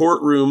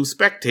Courtroom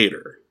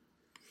Spectator.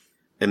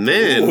 And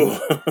then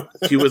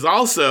he was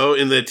also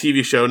in the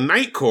TV show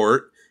Night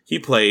Court. He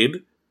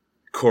played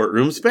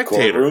Courtroom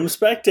Spectator. Courtroom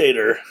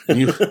Spectator. and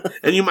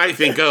you might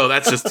think,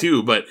 that's just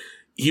two. But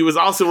he was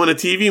also in a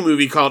TV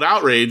movie called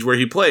Outrage where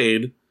he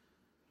played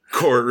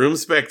Courtroom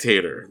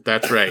Spectator.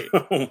 That's right.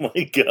 Oh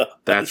my God.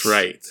 That's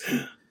right.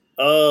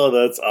 Oh,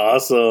 that's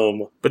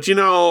awesome. But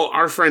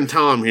our friend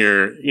Tom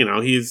here,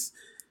 he's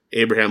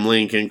Abraham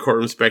Lincoln,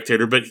 Courtroom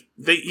Spectator, but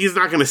he's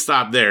not going to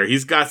stop there.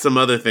 He's got some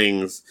other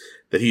things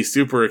that he's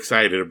super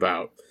excited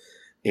about.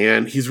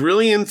 And he's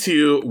really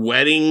into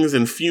weddings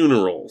and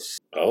funerals.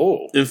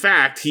 Oh. In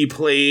fact, he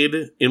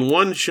played in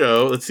one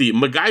show,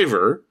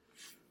 MacGyver,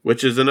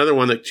 which is another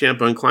one that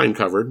Champa & Klein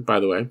covered, by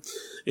the way.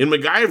 In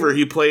MacGyver,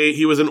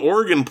 he was an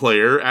organ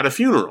player at a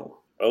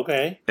funeral.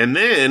 Okay. And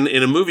then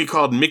in a movie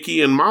called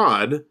Mickey and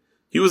Maude,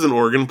 he was an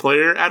organ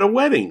player at a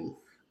wedding.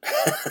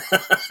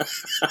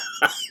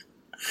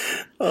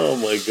 Oh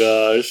my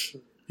gosh.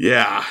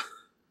 Yeah.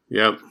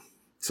 Yep.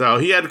 So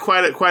he had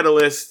quite a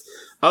list.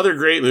 Other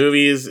great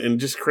movies and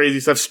just crazy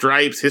stuff.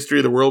 Stripes, History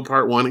of the World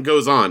Part 1. It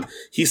goes on.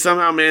 He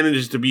somehow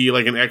manages to be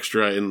an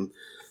extra in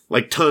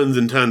tons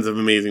and tons of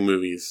amazing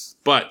movies.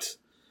 But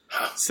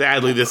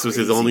sadly, this was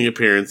his only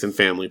appearance in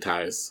Family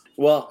Ties.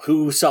 Well,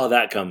 who saw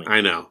that coming?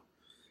 I know.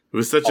 It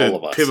was such a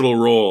pivotal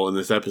role in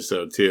this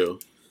episode, too.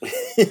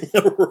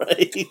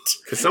 Right.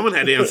 Because someone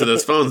had to answer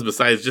those phones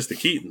besides just the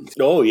Keatons.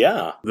 Oh,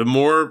 yeah. The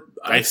more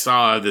I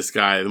saw of this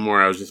guy, the more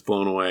I was just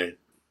blown away.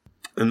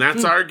 And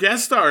that's our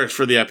guest stars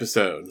for the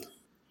episode.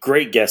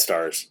 Great guest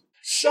stars.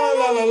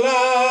 Sha-la-la-la.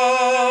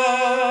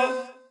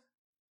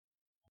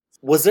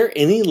 Was there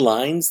any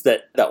lines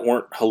that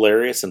weren't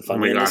hilarious and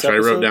funny? Oh my gosh, I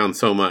wrote down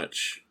so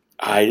much.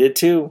 I did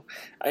too.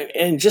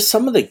 And just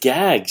some of the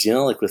gags,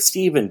 with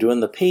Steven doing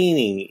the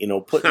painting,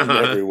 putting them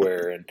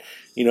everywhere. And,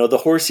 the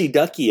Horsey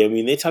Ducky. I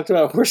mean, they talked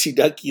about Horsey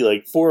Ducky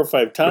 4 or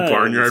 5 times. The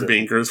Barnyard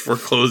Bankers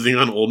foreclosing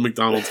on Old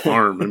MacDonald's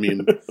farm. I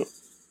mean,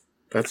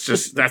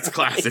 that's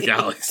classic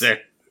Alex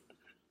there.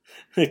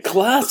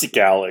 Classic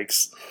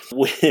Alex.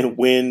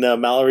 When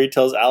Mallory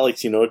tells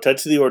Alex,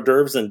 touch the hors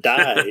d'oeuvres and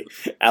die,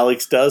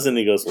 Alex does, and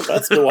he goes, well,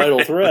 that's no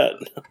idle threat.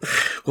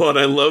 Well, and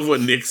I love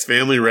what Nick's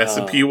family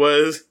recipe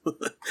was.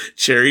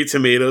 Cherry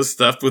tomatoes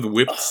stuffed with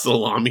whipped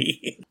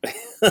salami.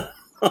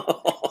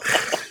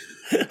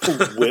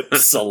 Whipped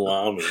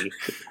salami.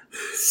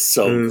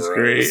 So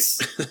gross.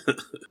 Great.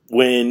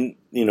 When,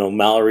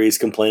 Mallory's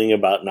complaining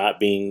about not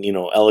being,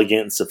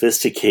 elegant and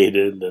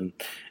sophisticated, and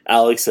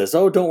Alex says,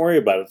 oh, don't worry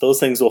about it. Those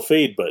things will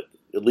fade, but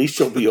at least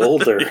you'll be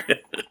older. Yeah.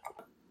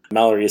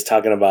 Mallory is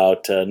talking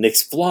about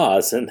Nick's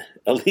flaws, and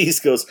Elise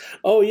goes,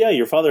 oh, yeah,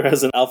 your father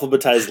has an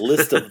alphabetized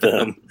list of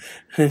them.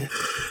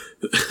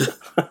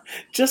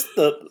 Just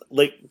the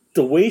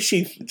way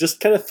she just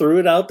kind of threw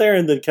it out there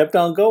and then kept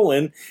on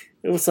going.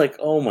 It was like,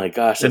 oh my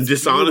gosh. And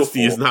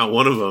dishonesty is not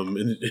one of them.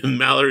 And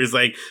Mallory's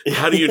like,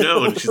 how do you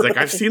know? And she's like,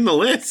 I've seen the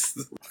list.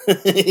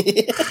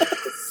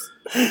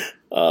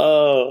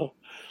 Oh.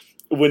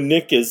 When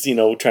Nick is,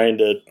 trying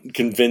to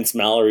convince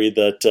Mallory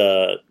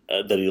that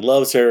he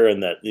loves her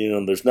and that,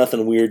 there's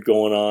nothing weird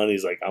going on,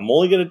 he's like, I'm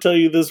only going to tell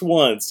you this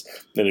once.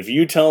 And if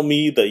you tell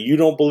me that you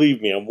don't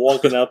believe me, I'm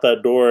walking out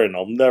that door and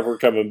I'm never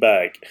coming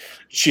back.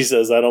 She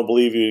says, I don't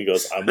believe you. He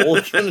goes, I'm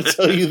only going to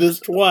tell you this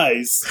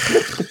twice.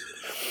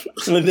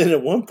 And then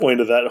at one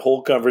point of that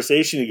whole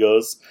conversation, he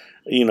goes,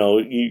 you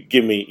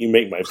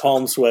make my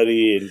palms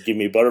sweaty and give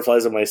me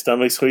butterflies in my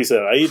stomach. So he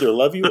said, I either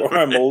love you or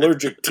I'm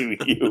allergic to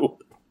you.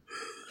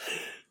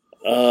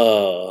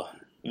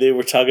 They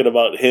were talking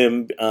about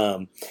him,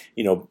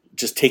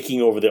 just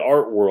taking over the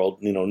art world.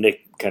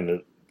 Nick kind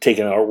of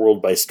taking the art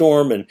world by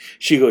storm. And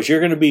she goes, "You're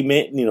going to be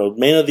man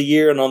of the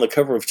year and on the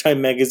cover of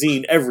Time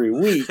magazine every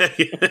week."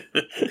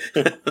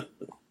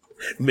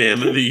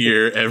 Man of the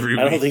year every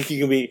week. I don't think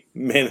you can be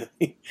man.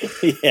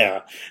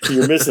 Yeah,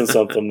 you're missing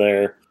something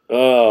there.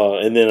 Oh,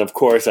 and then of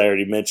course I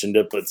already mentioned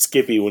it, but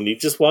Skippy, when he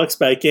just walks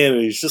back in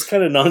and he's just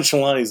kind of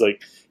nonchalant, he's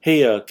like,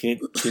 "Hey, can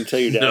you tell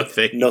your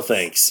dad? No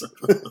thanks."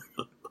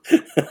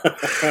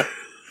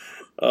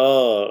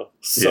 Oh,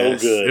 so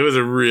good. It was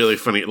a really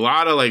funny, a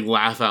lot of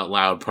laugh out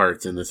loud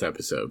parts in this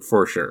episode,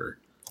 for sure.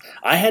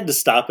 I had to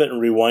stop it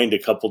and rewind a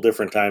couple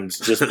different times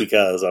just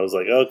because I was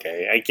like,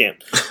 okay, I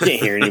can't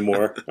hear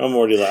anymore. I'm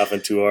already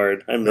laughing too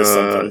hard. I missed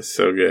something.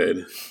 So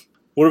good.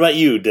 What about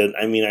you?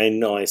 I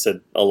know I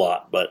said a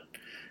lot, but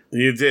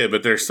you did,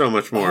 but there's so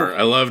much more.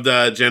 I loved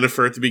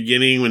Jennifer at the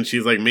beginning when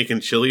she's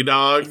making chili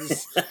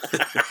dogs.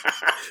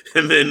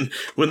 And then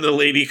when the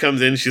lady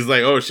comes in, she's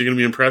like, oh, is she going to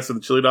be impressed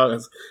with the chili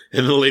dogs?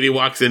 And the lady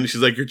walks in,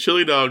 she's like, your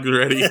chili dog's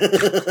ready.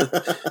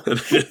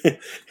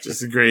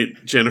 Just a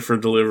great Jennifer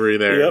delivery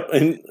there. Yep,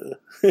 and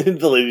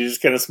the lady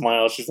just kind of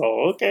smiles. She's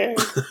all, okay.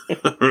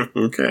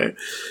 Okay.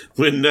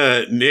 When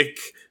Nick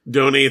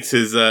donates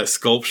his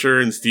sculpture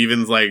and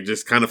Steven's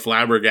just kind of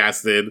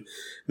flabbergasted. And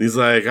he's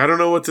like, I don't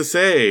know what to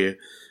say.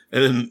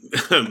 And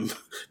then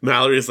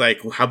Mallory's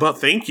like, well, how about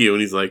thank you?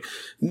 And he's like,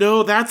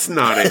 no, that's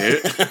not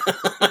it.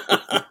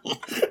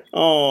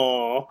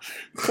 Oh,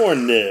 poor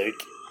Nick.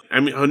 I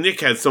mean,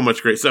 Nick had so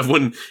much great stuff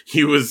when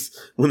they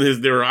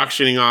were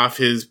auctioning off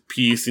his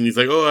piece, and he's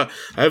like, "Oh,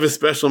 I have a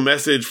special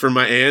message for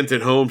my aunt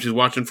at home. She's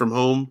watching from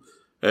home."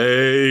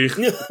 Hey,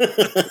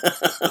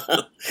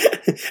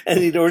 and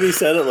he'd already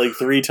said it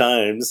 3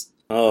 times.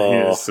 Oh,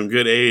 yeah, some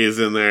good A's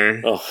in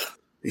there. Oh,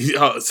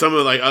 some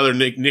of other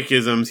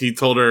Nickisms. He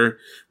told her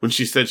when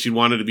she said she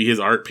wanted to be his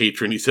art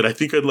patron. He said, "I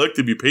think I'd like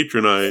to be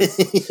patronized."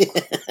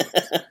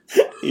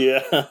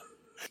 Yeah.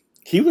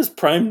 He was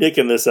prime Nick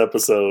in this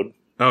episode.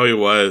 Oh, he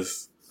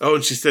was. Oh,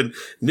 and she said,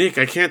 Nick,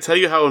 I can't tell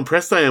you how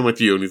impressed I am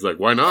with you. And he's like,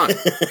 why not?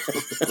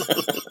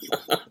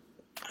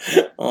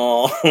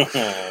 Oh,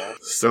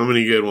 so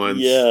many good ones.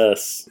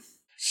 Yes.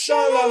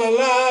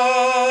 Sha-la-la-la.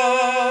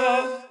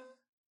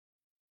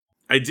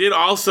 I did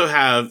also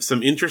have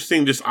some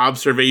interesting just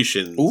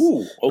observations.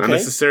 Ooh, okay. Not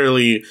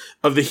necessarily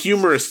of the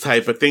humorous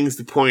type, but things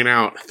to point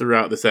out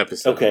throughout this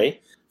episode.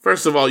 Okay.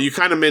 First of all, you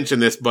kind of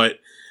mentioned this, but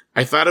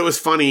I thought it was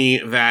funny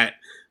that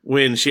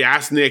when she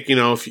asked Nick,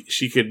 if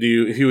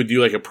he would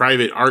do a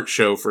private art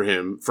show for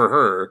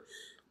her,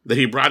 that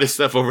he brought his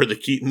stuff over to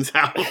Keaton's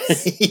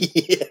house.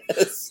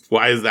 Yes.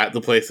 Why is that the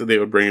place that they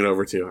would bring it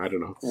over to? I don't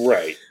know.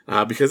 Right.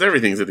 Because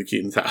everything's at the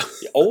Keaton's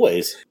house.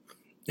 Always.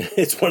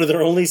 It's one of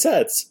their only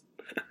sets.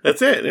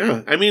 That's it,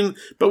 yeah. I mean,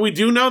 but we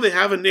do know they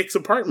have a Nick's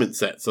apartment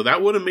set, so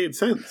that would have made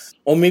sense.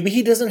 Or maybe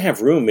he doesn't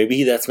have room.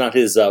 Maybe that's not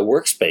his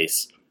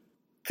workspace.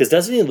 Because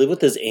doesn't he live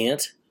with his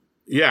aunt?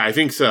 Yeah, I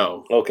think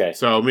so. Okay.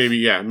 So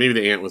maybe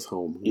the aunt was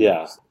home.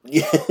 Yeah.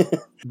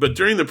 But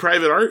during the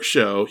private art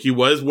show, he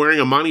was wearing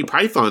a Monty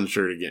Python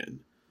shirt again.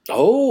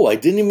 Oh, I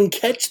didn't even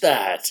catch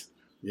that.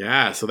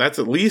 Yeah, so that's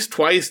at least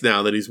twice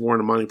now that he's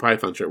worn a Monty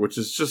Python shirt, which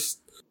is just...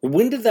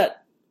 When did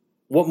that...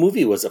 What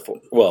movie was it for?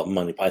 Well,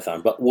 Monty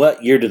Python, but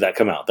what year did that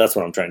come out? That's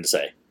what I'm trying to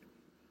say.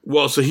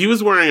 Well, so he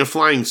was wearing a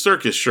Flying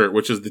Circus shirt,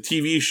 which is the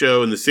TV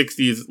show in the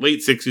 60s, late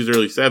 60s,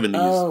 early 70s.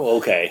 Oh,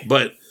 okay.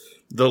 But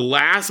the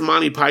last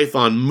Monty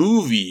Python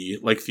movie,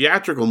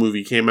 theatrical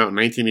movie, came out in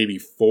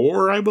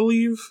 1984, I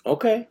believe.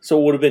 Okay. So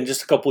it would have been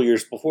just a couple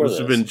years before this.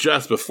 It would have been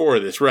just before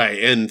this,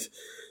 right. And,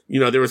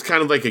 there was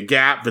kind of a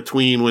gap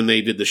between when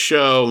they did the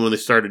show and when they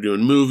started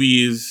doing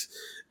movies.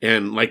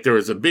 And, there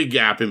was a big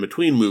gap in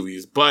between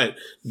movies. But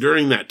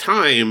during that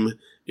time,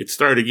 it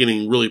started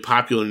getting really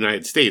popular in the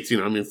United States.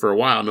 For a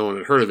while, no one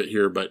had heard of it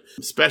here. But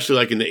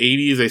especially, in the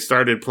 80s, they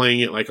started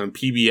playing it, on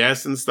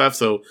PBS and stuff.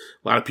 So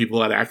a lot of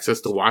people had access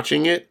to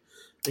watching it.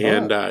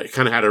 And it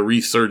kind of had a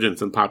resurgence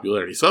in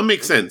popularity. So it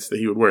makes sense that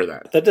he would wear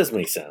that. That does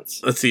make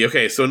sense. Let's see.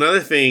 Okay, so another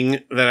thing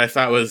that I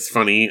thought was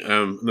funny,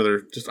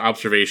 another just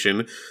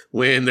observation,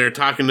 when they're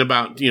talking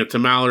about, to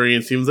Mallory,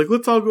 and Steven's like,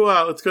 let's all go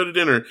out, let's go to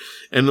dinner.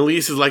 And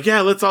Elise is like,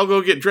 yeah, let's all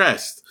go get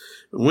dressed.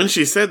 When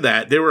she said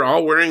that, they were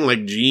all wearing,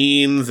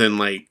 jeans and,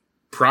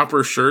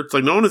 proper shirts.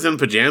 Like, no one is in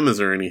pajamas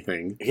or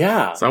anything.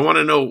 Yeah. So I want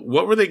to know,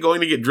 what were they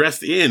going to get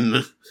dressed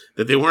in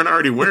that they weren't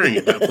already wearing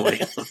at that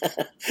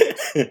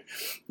point?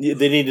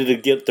 They needed to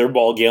get their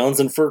ball gowns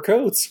and fur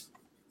coats.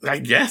 I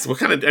guess.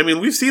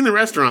 We've seen the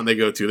restaurant they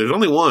go to. There's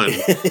only one.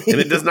 And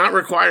it does not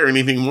require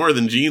anything more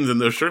than jeans and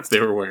those shirts they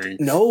were wearing.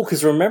 No,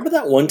 because remember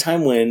that one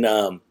time when,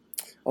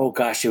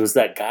 it was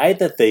that guy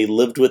that they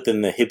lived with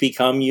in the hippie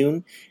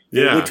commune?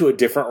 They went to a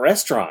different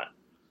restaurant.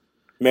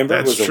 Remember,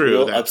 it was a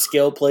real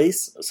upscale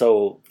place?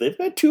 So they've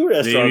got 2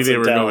 restaurants maybe they in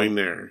were town. going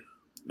there.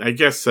 I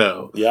guess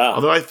so. Yeah.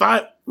 Although I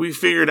thought we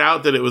figured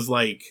out that it was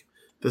like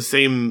the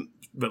same,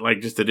 but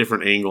like just a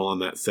different angle on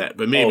that set.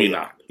 But maybe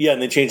not. Yeah,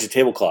 and they changed the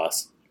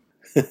tablecloths.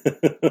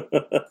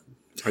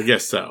 I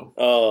guess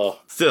so.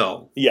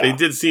 Still, yeah. They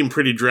did seem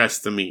pretty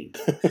dressed to me.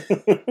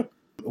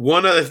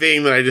 One other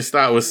thing that I just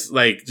thought was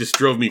like just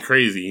drove me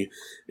crazy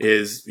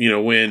is,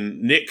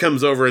 when Nick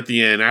comes over at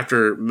the end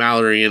after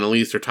Mallory and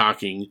Elise are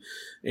talking,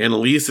 and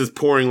Elise is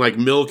pouring like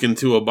milk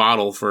into a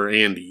bottle for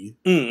Andy.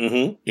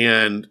 Mm-hmm.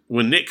 And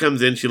when Nick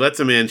comes in, she lets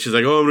him in. She's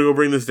like, "Oh, I'm going to go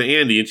bring this to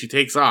Andy." And she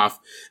takes off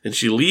and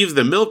she leaves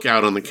the milk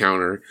out on the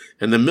counter,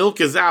 and the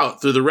milk is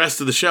out through the rest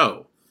of the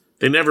show.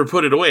 They never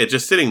put it away. It's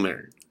just sitting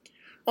there.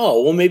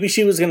 Oh, well, maybe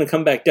she was going to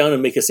come back down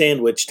and make a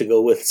sandwich to go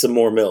with some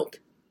more milk.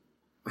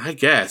 I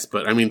guess.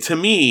 But, to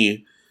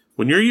me,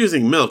 when you're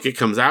using milk, it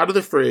comes out of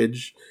the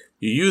fridge,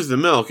 you use the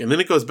milk, and then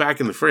it goes back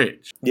in the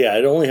fridge. Yeah,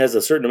 it only has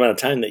a certain amount of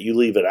time that you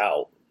leave it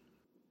out.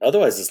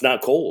 Otherwise, it's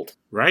not cold.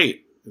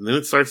 Right. And then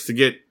it starts to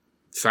get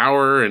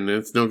sour, and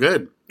it's no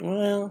good.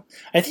 Well,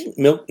 I think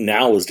milk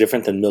now is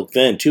different than milk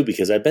then, too,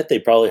 because I bet they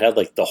probably had,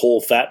 like, the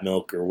whole fat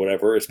milk or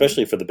whatever,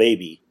 especially for the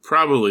baby.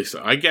 Probably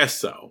so. I guess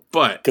so.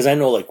 But because I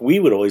know, like, we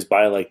would always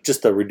buy, like,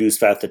 just the reduced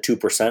fat, the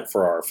 2%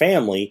 for our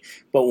family,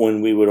 but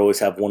when we would always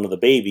have one of the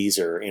babies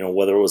or,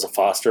 whether it was a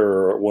foster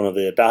or one of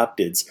the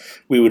adopteds,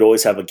 we would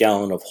always have a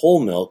gallon of whole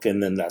milk,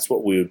 and then that's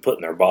what we would put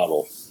in their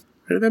bottle.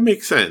 That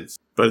makes sense.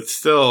 But it's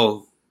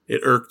still,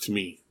 it irked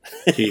me.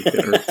 Keith,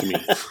 it irked me.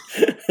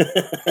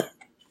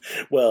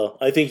 Well,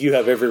 I think you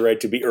have every right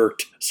to be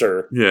irked,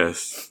 sir.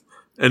 Yes.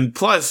 And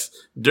plus,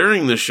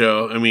 during the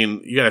show,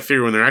 you got to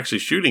figure when they're actually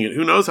shooting it,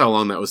 who knows how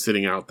long that was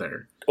sitting out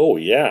there. Oh,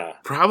 yeah.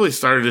 Probably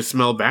started to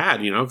smell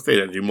bad, if they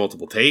had to do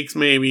multiple takes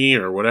maybe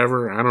or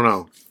whatever. I don't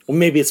know. Well,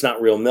 maybe it's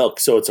not real milk,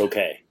 so it's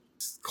okay.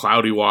 It's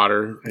cloudy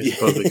water. I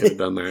suppose they could have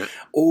done that.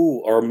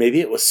 Oh, or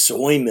maybe it was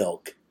soy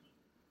milk.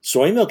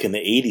 Soy milk in the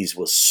 80s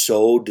was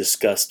so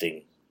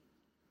disgusting.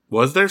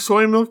 Was there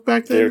soy milk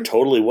back then? There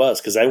totally was,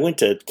 because I went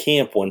to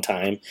camp one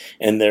time,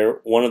 and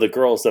one of the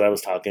girls that I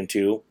was talking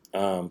to,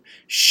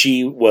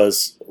 she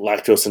was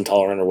lactose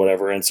intolerant or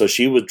whatever, and so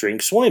she would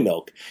drink soy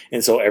milk.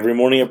 And so every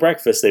morning at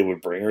breakfast, they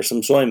would bring her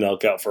some soy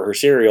milk out for her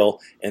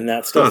cereal, and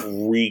that stuff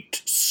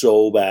reeked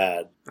so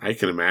bad. I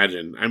can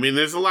imagine.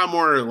 There's a lot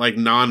more like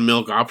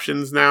non-milk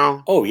options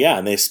now. Oh, yeah,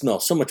 and they smell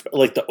so much better.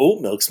 Like the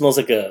oat milk smells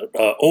like a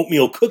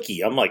oatmeal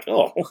cookie. I'm like,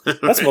 oh,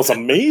 that smells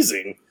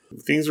amazing.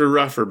 Things were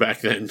rougher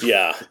back then.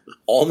 Yeah.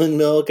 Almond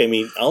milk,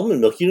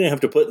 almond milk you didn't have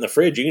to put in the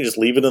fridge. You can just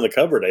leave it in the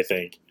cupboard, I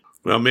think.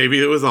 Well,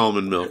 maybe it was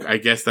almond milk. I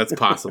guess that's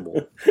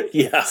possible.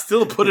 Yeah.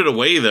 Still put it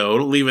away, though.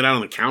 Don't leave it out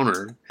on the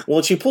counter.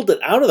 Well, she pulled it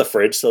out of the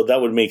fridge, so that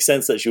would make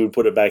sense that she would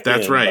put it back in.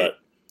 That's right.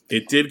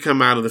 It did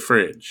come out of the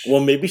fridge. Well,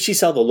 maybe she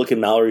saw the look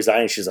in Mallory's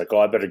eye, and she's like, oh,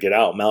 I better get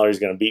out. Mallory's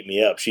going to beat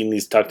me up. She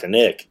needs to talk to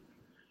Nick.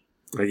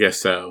 I guess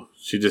so.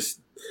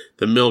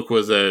 The milk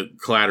was a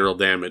collateral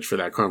damage for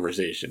that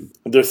conversation.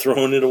 They're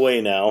throwing it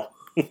away now.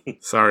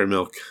 Sorry,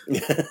 milk.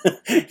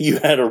 You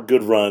had a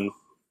good run.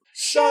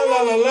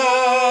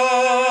 Sha-la-la-la.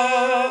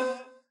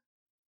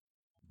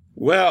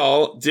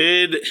 Well,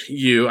 did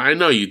you? I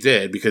know you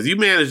did, because you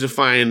managed to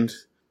find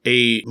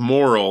a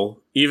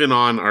moral even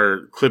on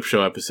our clip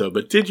show episode,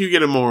 but did you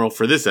get a moral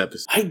for this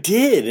episode? I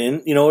did,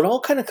 and it all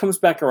kind of comes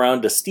back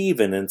around to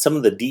Steven and some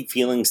of the deep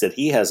feelings that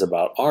he has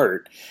about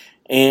art.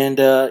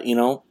 And,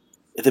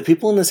 the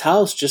people in this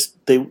house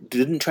they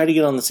didn't try to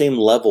get on the same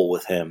level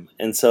with him.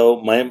 And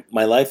so my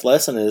life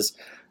lesson is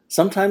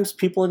sometimes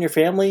people in your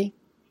family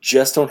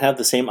just don't have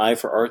the same eye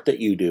for art that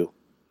you do.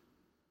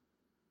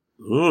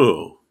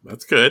 Ooh,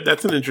 that's good.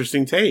 That's an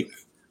interesting take.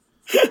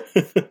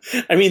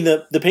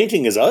 The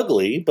painting is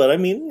ugly, but I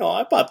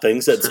bought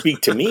things that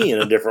speak to me in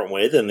a different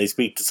way than they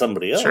speak to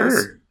somebody else.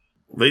 Sure.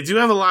 They do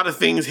have a lot of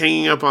things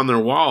hanging up on their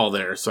wall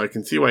there, so I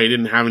can see why he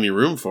didn't have any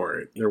room for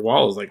it. Their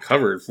wall is like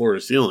covered floor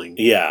to ceiling.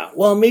 Yeah.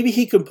 Well, maybe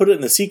he could put it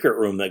in the secret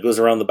room that goes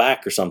around the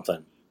back or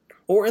something.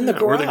 Or in the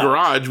garage. Or the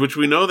garage, which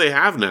we know they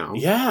have now.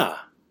 Yeah.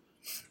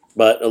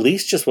 But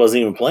Elise just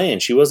wasn't even playing.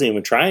 She wasn't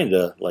even trying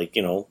to,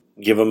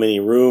 give him any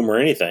room or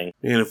anything.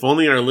 And if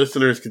only our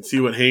listeners could see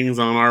what hangs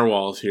on our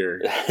walls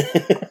here.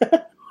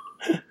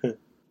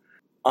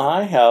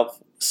 I have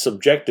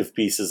subjective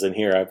pieces in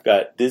here. I've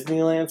got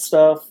Disneyland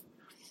stuff.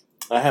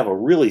 I have a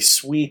really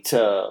sweet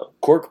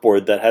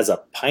corkboard that has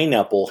a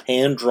pineapple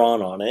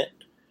hand-drawn on it.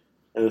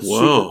 It was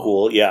super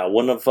cool. Yeah,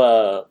 one of,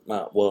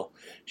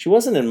 she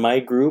wasn't in my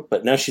group,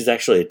 but now she's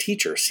actually a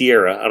teacher.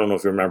 Sierra, I don't know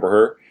if you remember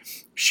her.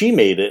 She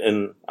made it,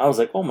 and I was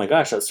like, oh my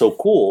gosh, that's so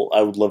cool.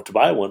 I would love to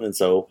buy one. And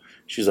so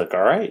she's like,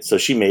 all right. So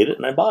she made it,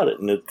 and I bought it,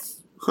 and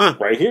it's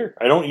right here.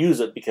 I don't use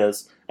it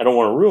because I don't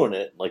want to ruin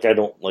it. Like, I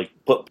don't, like,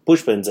 put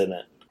push pins in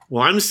it.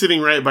 Well, I'm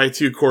sitting right by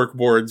 2 cork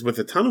boards with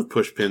a ton of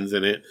push pins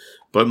in it,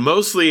 but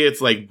mostly it's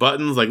like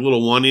buttons, like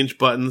little 1-inch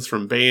buttons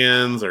from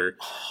bands or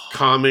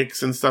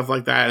comics and stuff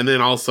like that. And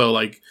then also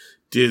like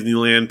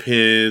Disneyland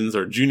pins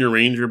or Junior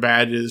Ranger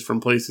badges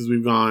from places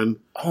we've gone.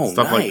 Oh,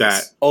 stuff nice. like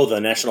that. Oh, the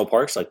national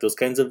parks, like those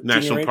kinds of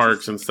national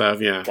parks and stuff.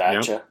 Yeah.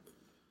 Gotcha. Yep.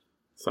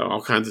 So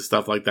all kinds of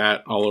stuff like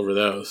that all over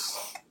those.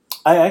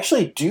 I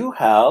actually do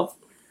have,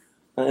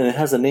 and it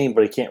has a name,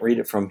 but I can't read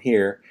it from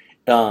here.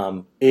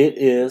 It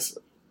is,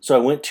 so I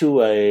went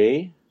to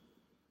a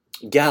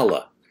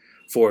gala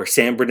for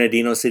San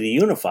Bernardino City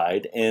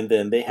Unified, and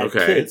then they had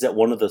kids at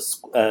one of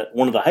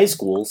the high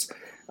schools.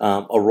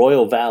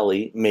 Arroyo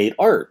Valley made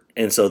art,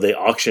 and so they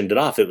auctioned it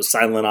off. It was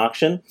silent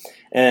auction,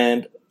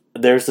 and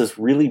there's this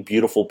really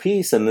beautiful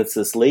piece, and it's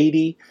this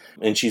lady,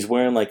 and she's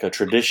wearing like a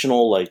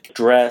traditional like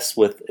dress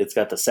with, it's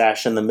got the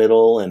sash in the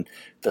middle, and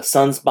the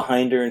sun's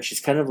behind her, and she's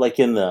kind of like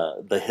in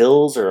the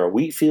hills or a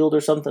wheat field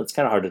or something. It's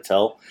kind of hard to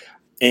tell.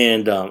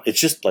 And it's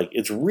just like,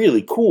 it's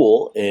really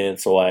cool. And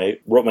so I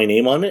wrote my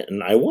name on it,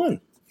 and I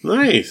won.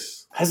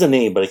 Nice. It has a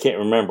name, but I can't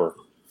remember.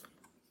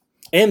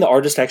 And the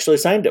artist actually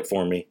signed it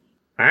for me.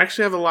 I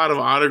actually have a lot of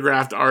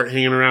autographed art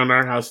hanging around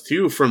our house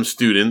too from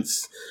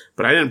students,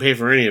 but I didn't pay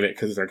for any of it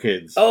because it's our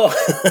kids. Oh.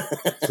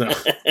 So.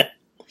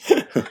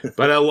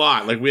 But a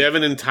lot. Like, we have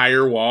an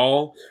entire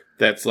wall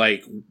that's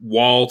like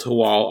wall to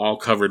wall, all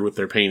covered with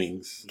their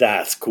paintings.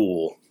 That's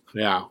cool.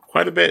 Yeah,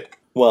 quite a bit.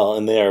 Well,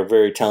 and they are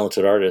very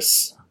talented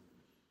artists.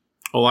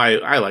 Oh,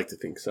 I like to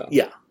think so.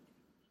 Yeah.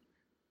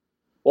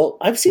 Well,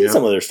 I've seen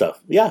some of their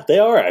stuff. Yeah, they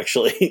are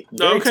actually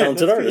very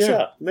talented artists.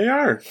 Yeah, they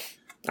are.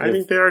 I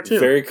think they are too.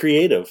 Very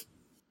creative.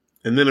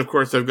 And then, of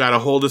course, I've got a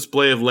whole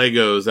display of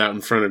Legos out in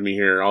front of me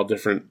here, all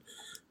different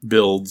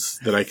builds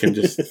that I can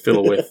just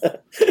fiddle with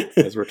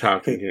as we're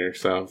talking here.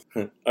 So,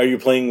 are you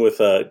playing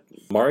with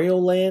Mario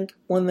Land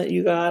one that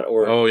you got?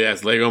 Or oh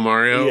yes, Lego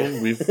Mario.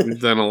 Yeah. We've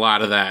done a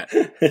lot of that.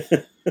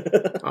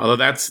 Although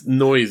that's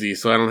noisy,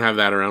 so I don't have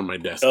that around my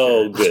desk.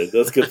 Oh, good.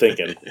 That's good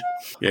thinking.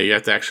 Yeah, you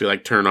have to actually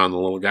like turn on the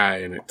little guy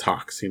and it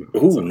talks. You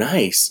know. Ooh, so.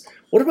 Nice.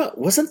 What about?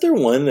 Wasn't there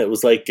one that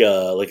was like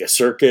a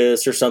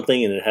circus or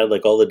something, and it had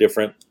like all the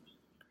different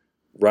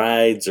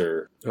rides?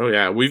 Or oh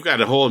yeah, we've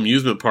got a whole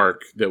amusement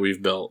park that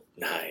we've built.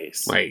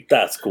 Nice. Like,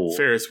 that's cool.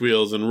 Ferris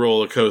wheels and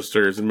roller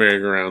coasters and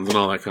merry-go-rounds and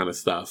all that kind of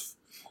stuff.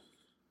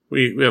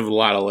 We have a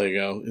lot of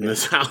Lego in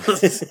this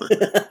house.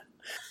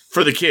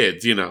 For the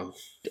kids, you know.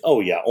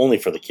 Oh yeah, only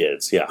for the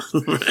kids, yeah.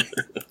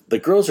 The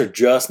girls are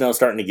just now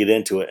starting to get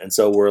into it, and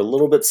so we're a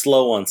little bit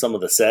slow on some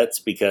of the sets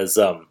because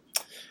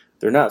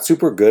they're not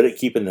super good at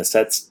keeping the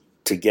sets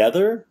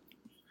together.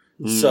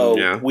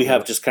 So we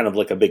have just kind of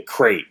like a big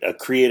crate, a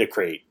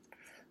crate.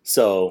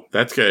 So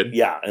that's good.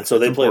 Yeah, and so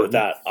they play with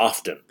that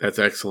often. That's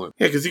excellent.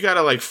 Yeah, because you got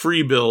to like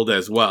free build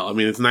as well. I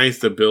mean, it's nice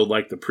to build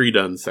like the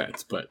pre-done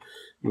sets, but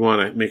you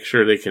want to make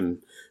sure they can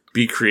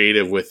be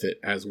creative with it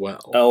as well.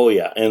 Oh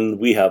yeah, and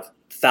we have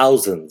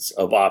thousands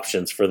of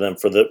options for them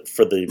for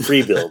the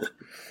pre-build.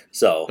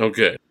 So oh,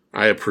 good.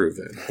 I approve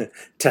it.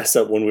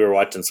 Tessa, when we were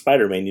watching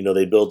Spider-Man,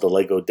 they build the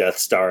Lego Death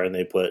Star and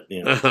they put,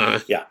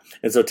 yeah.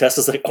 And so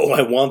Tessa's like, oh,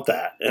 I want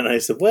that. And I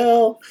said,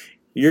 well,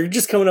 you're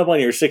just coming up on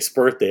your 6th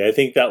birthday. I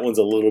think that one's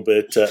a little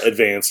bit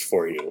advanced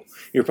for you.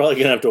 You're probably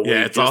going to have to wait.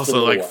 Yeah, it's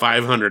also like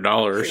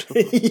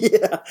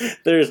 $500. Yeah,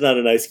 there's not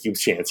an Ice Cube's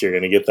chance you're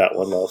going to get that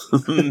one, though.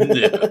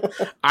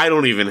 Yeah. I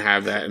don't even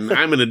have that. And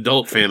I'm an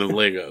adult fan of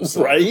Legos.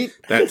 So right?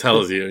 That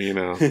tells you,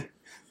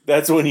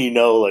 That's when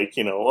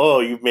oh,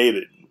 you've made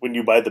it. When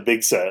you buy the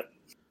big set.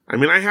 I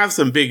mean, I have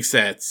some big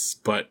sets,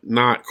 but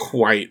not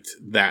quite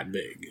that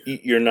big.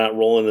 You're not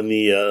rolling in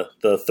the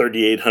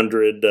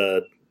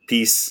 3,800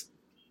 piece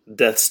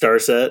Death Star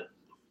set?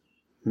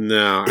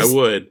 No, I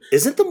would.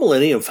 Isn't the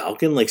Millennium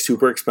Falcon like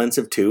super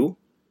expensive too?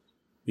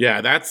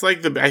 Yeah, that's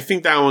like I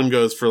think that one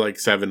goes for like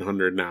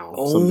 $700 now,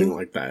 something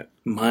like that.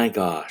 My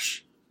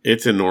gosh.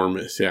 It's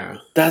enormous, yeah.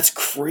 That's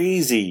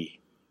crazy.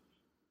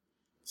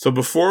 So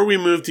before we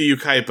moved to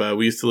Yucaipa,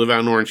 we used to live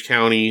out in Orange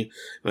County,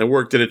 and I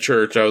worked at a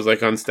church. I was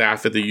like on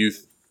staff at the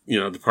youth,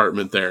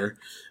 department there.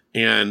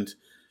 And,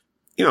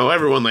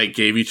 everyone like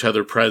gave each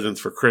other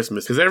presents for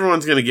Christmas because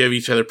everyone's going to give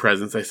each other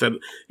presents. I said,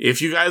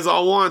 if you guys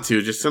all want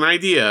to, just an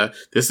idea.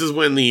 This is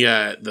when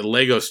the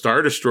Lego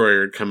Star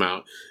Destroyer had come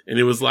out, and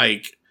it was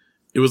like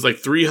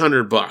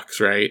 $300,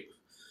 right?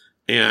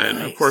 And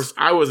nice. Of course,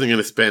 I wasn't going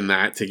to spend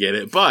that to get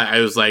it, but I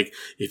was like,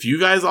 if you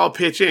guys all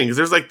pitch in, because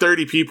there's like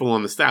 30 people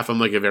on the staff, I'm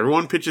like, if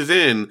everyone pitches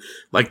in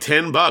like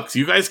 $10,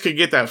 you guys could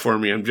get that for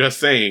me. I'm just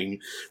saying.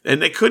 And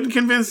they couldn't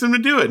convince them to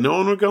do it. No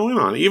one would go in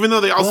on it, even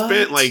though they all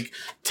spent like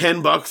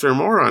 $10 or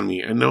more on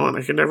me. And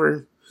I could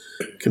never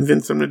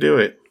convince them to do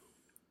it.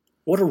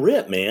 What a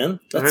rip, man.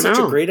 That's such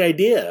a great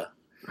idea.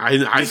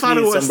 I thought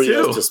it was somebody too.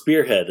 Else to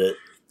spearhead it.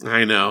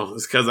 I know.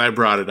 It's because I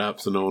brought it up,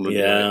 so no one would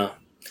do it.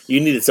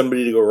 You needed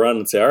somebody to go around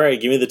and say, all right,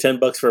 give me the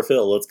 $10 for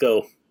Phil. Let's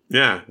go.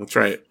 Yeah, that's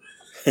right.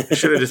 I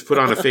should have just put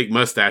on a fake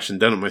mustache and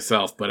done it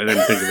myself, but I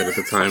didn't think of it at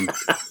the time.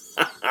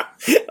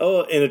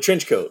 Oh, in a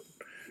trench coat.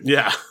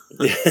 Yeah.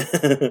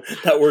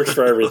 That works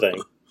for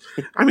everything.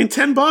 I mean,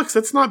 $10,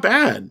 that's not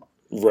bad.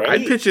 Right?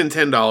 I'd pitch in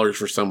 $10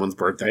 for someone's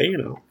birthday, you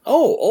know.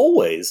 Oh,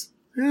 always.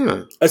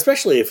 Yeah.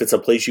 Especially if it's a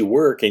place you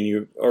work and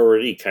you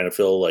already kind of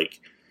feel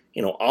like,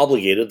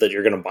 obligated that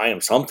you're going to buy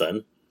them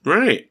something.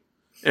 Right.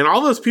 And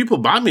all those people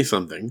bought me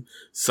something,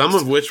 some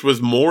of which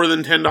was more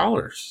than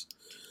 $10.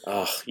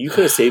 Oh, you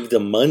could have saved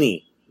them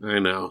money. I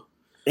know.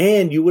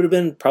 And you would have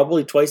been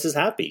probably twice as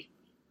happy.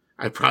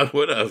 I probably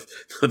would have,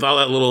 with all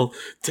that little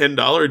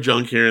 $10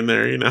 junk here and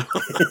there, you know.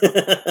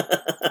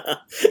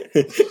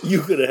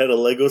 You could have had a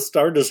Lego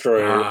Star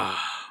Destroyer.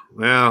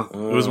 Well,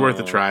 it was worth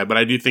a try, but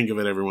I do think of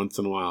it every once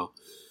in a while.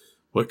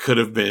 What could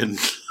have been.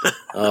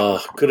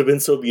 Could have been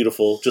so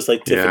beautiful, just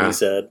like Tiffany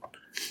said.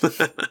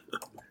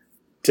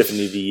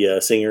 Tiffany,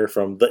 the singer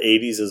from the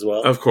 80s as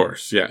well. Of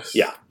course, yes.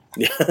 Yeah.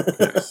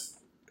 Yes.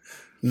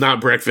 Not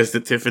Breakfast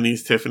at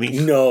Tiffany's, Tiffany.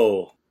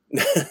 No.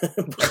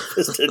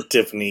 Breakfast at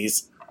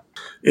Tiffany's.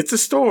 It's a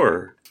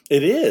store.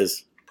 It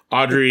is.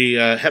 Audrey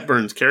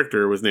Hepburn's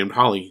character was named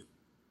Holly,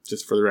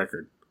 just for the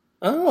record.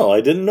 Oh,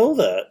 I didn't know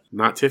that.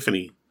 Not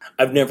Tiffany.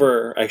 I've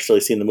never actually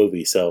seen the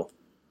movie, so.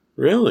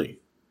 Really?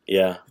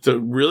 Yeah. It's a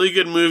really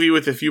good movie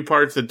with a few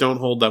parts that don't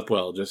hold up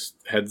well. Just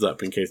heads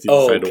up in case you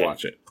decide to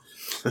watch it.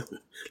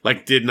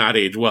 Like, did not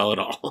age well at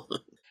all.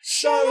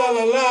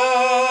 Sha-la-la-la.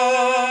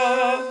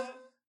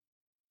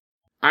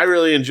 I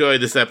really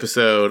enjoyed this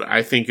episode.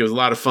 I think it was a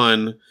lot of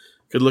fun.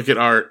 Good look at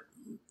art.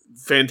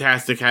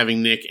 Fantastic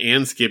having Nick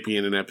and Skippy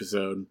in an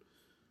episode.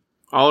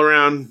 All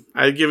around,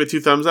 I'd give it 2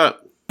 thumbs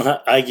up.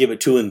 I give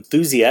it 2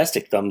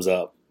 enthusiastic thumbs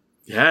up.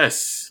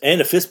 Yes.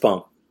 And a fist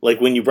bump, like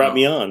when you brought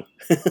me on.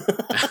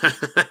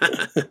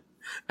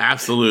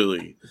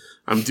 Absolutely.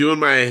 I'm doing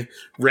my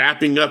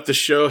wrapping up the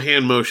show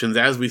hand motions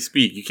as we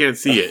speak. You can't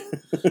see it,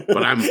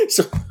 but I'm.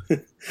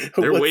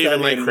 They're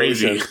waving like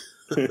crazy.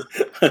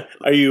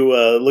 Are you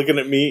looking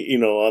at me?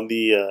 On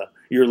the.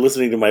 You're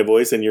listening to my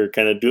voice and you're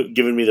kind of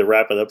giving me the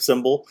wrap it up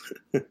symbol.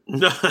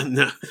 No.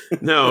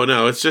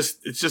 It's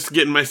just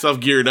getting myself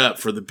geared up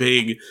for the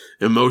big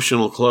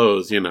emotional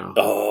close.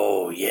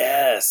 Oh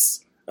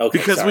yes. Okay.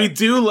 Because we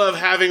do love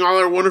having all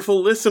our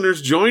wonderful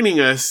listeners joining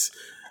us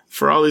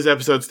for all these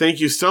episodes. Thank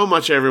you so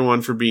much,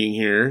 everyone, for being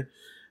here.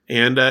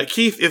 And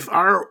Keith, if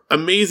our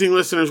amazing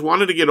listeners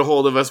wanted to get a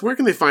hold of us, where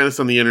can they find us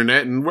on the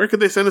internet and where could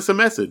they send us a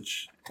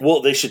message?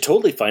 Well, they should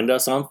totally find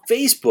us on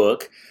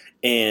Facebook.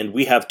 And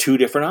we have 2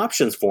 different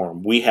options for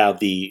them. We have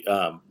the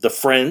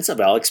Friends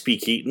of Alex P.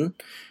 Keaton,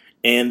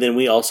 and then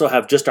we also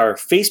have just our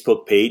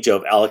Facebook page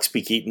of Alex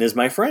P. Keaton is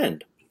my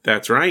friend.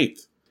 That's right.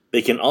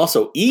 They can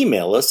also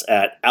email us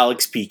at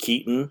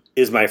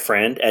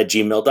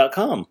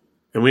alexpkeatonismyfriend@gmail.com.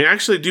 And we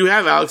actually do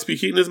have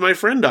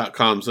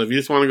alexpkeatonismyfriend.com, so if you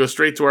just want to go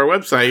straight to our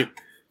website,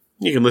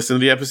 you can listen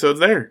to the episodes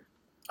there.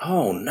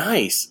 Oh,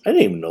 nice. I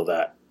didn't even know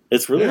that.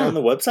 It's really on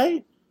the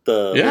website?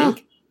 The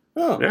link?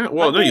 Oh, yeah.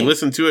 Well, no, you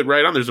listen to it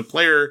right on. There's a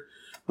player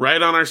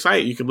right on our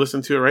site. You can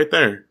listen to it right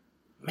there.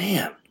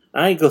 Man,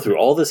 I go through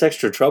all this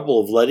extra trouble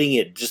of letting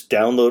it just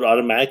download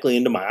automatically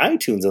into my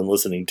iTunes and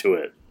listening to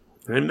it.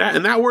 And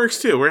that works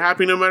too. We're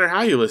happy no matter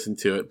how you listen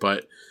to it,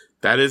 but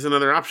that is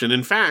another option.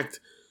 In fact,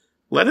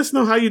 let us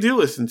know how you do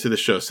listen to the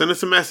show. Send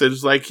us a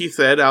message, like he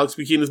said,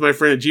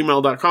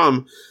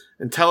 alexpkeatonismyfriend@gmail.com,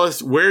 and tell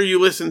us where you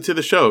listen to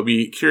the show.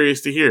 Be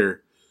curious to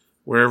hear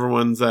where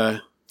everyone's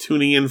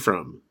tuning in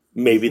from.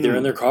 Maybe they're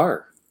in their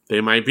car. They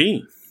might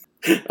be.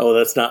 Oh,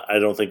 that's not, I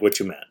don't think what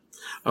you meant.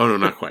 Oh, no,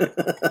 not quite.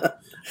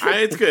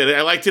 It's good.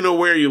 I like to know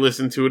where you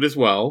listen to it as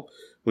well.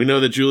 We know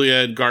that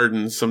Julia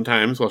gardens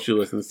sometimes while she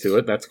listens to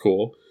it. That's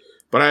cool.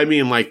 But I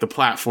mean, like, the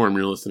platform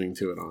you're listening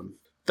to it on.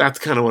 That's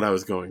kind of what I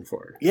was going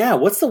for. Yeah,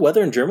 what's the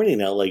weather in Germany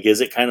now? Like, is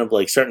it kind of,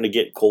 like, starting to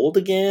get cold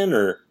again?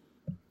 Or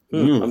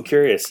I'm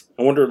curious.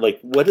 I wonder, like,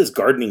 what is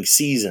gardening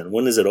season?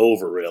 When is it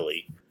over,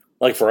 really?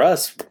 Like, for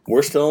us,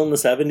 we're still in the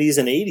 70s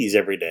and 80s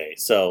every day,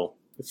 so...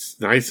 It's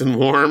nice and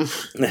warm.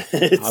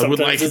 I would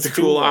like it to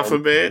cool off a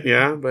bit,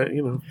 yeah, but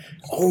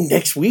Oh,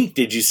 next week,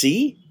 did you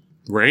see?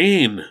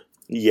 Rain.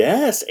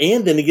 Yes,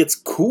 and then it gets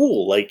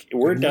cool. Like,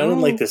 we're down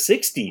in like the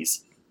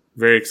 60s.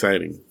 Very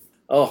exciting.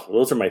 Oh,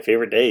 those are my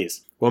favorite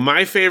days. Well,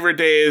 my favorite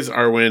days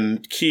are when,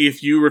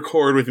 Keith, you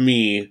record with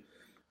me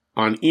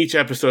on each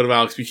episode of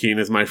Alex P. Keaton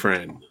as my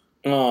friend.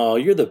 Oh,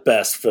 you're the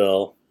best,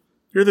 Phil.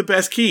 You're the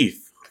best,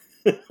 Keith.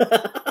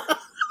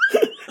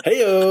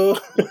 Hey-o.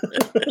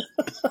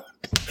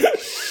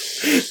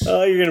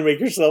 Oh, you're going to make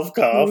yourself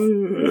cough.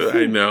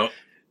 I know.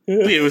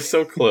 It was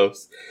so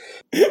close.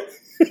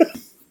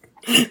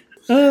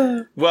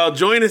 Well,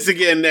 join us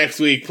again next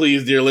week,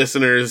 please, dear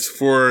listeners,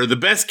 for the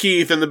best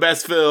Keith and the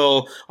best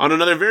Phil on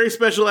another very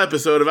special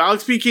episode of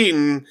Alex P.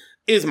 Keaton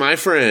is my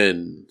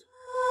friend.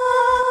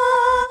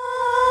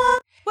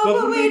 What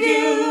would we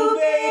do,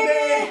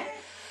 baby,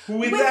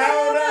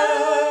 without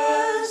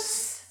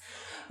us?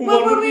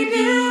 What would we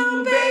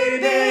do,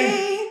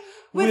 baby,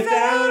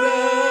 without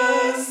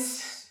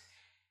us?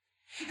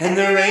 And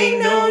there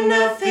ain't no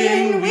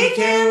nothing we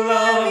can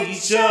love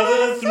each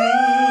other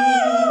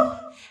through.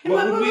 And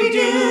what would we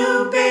do,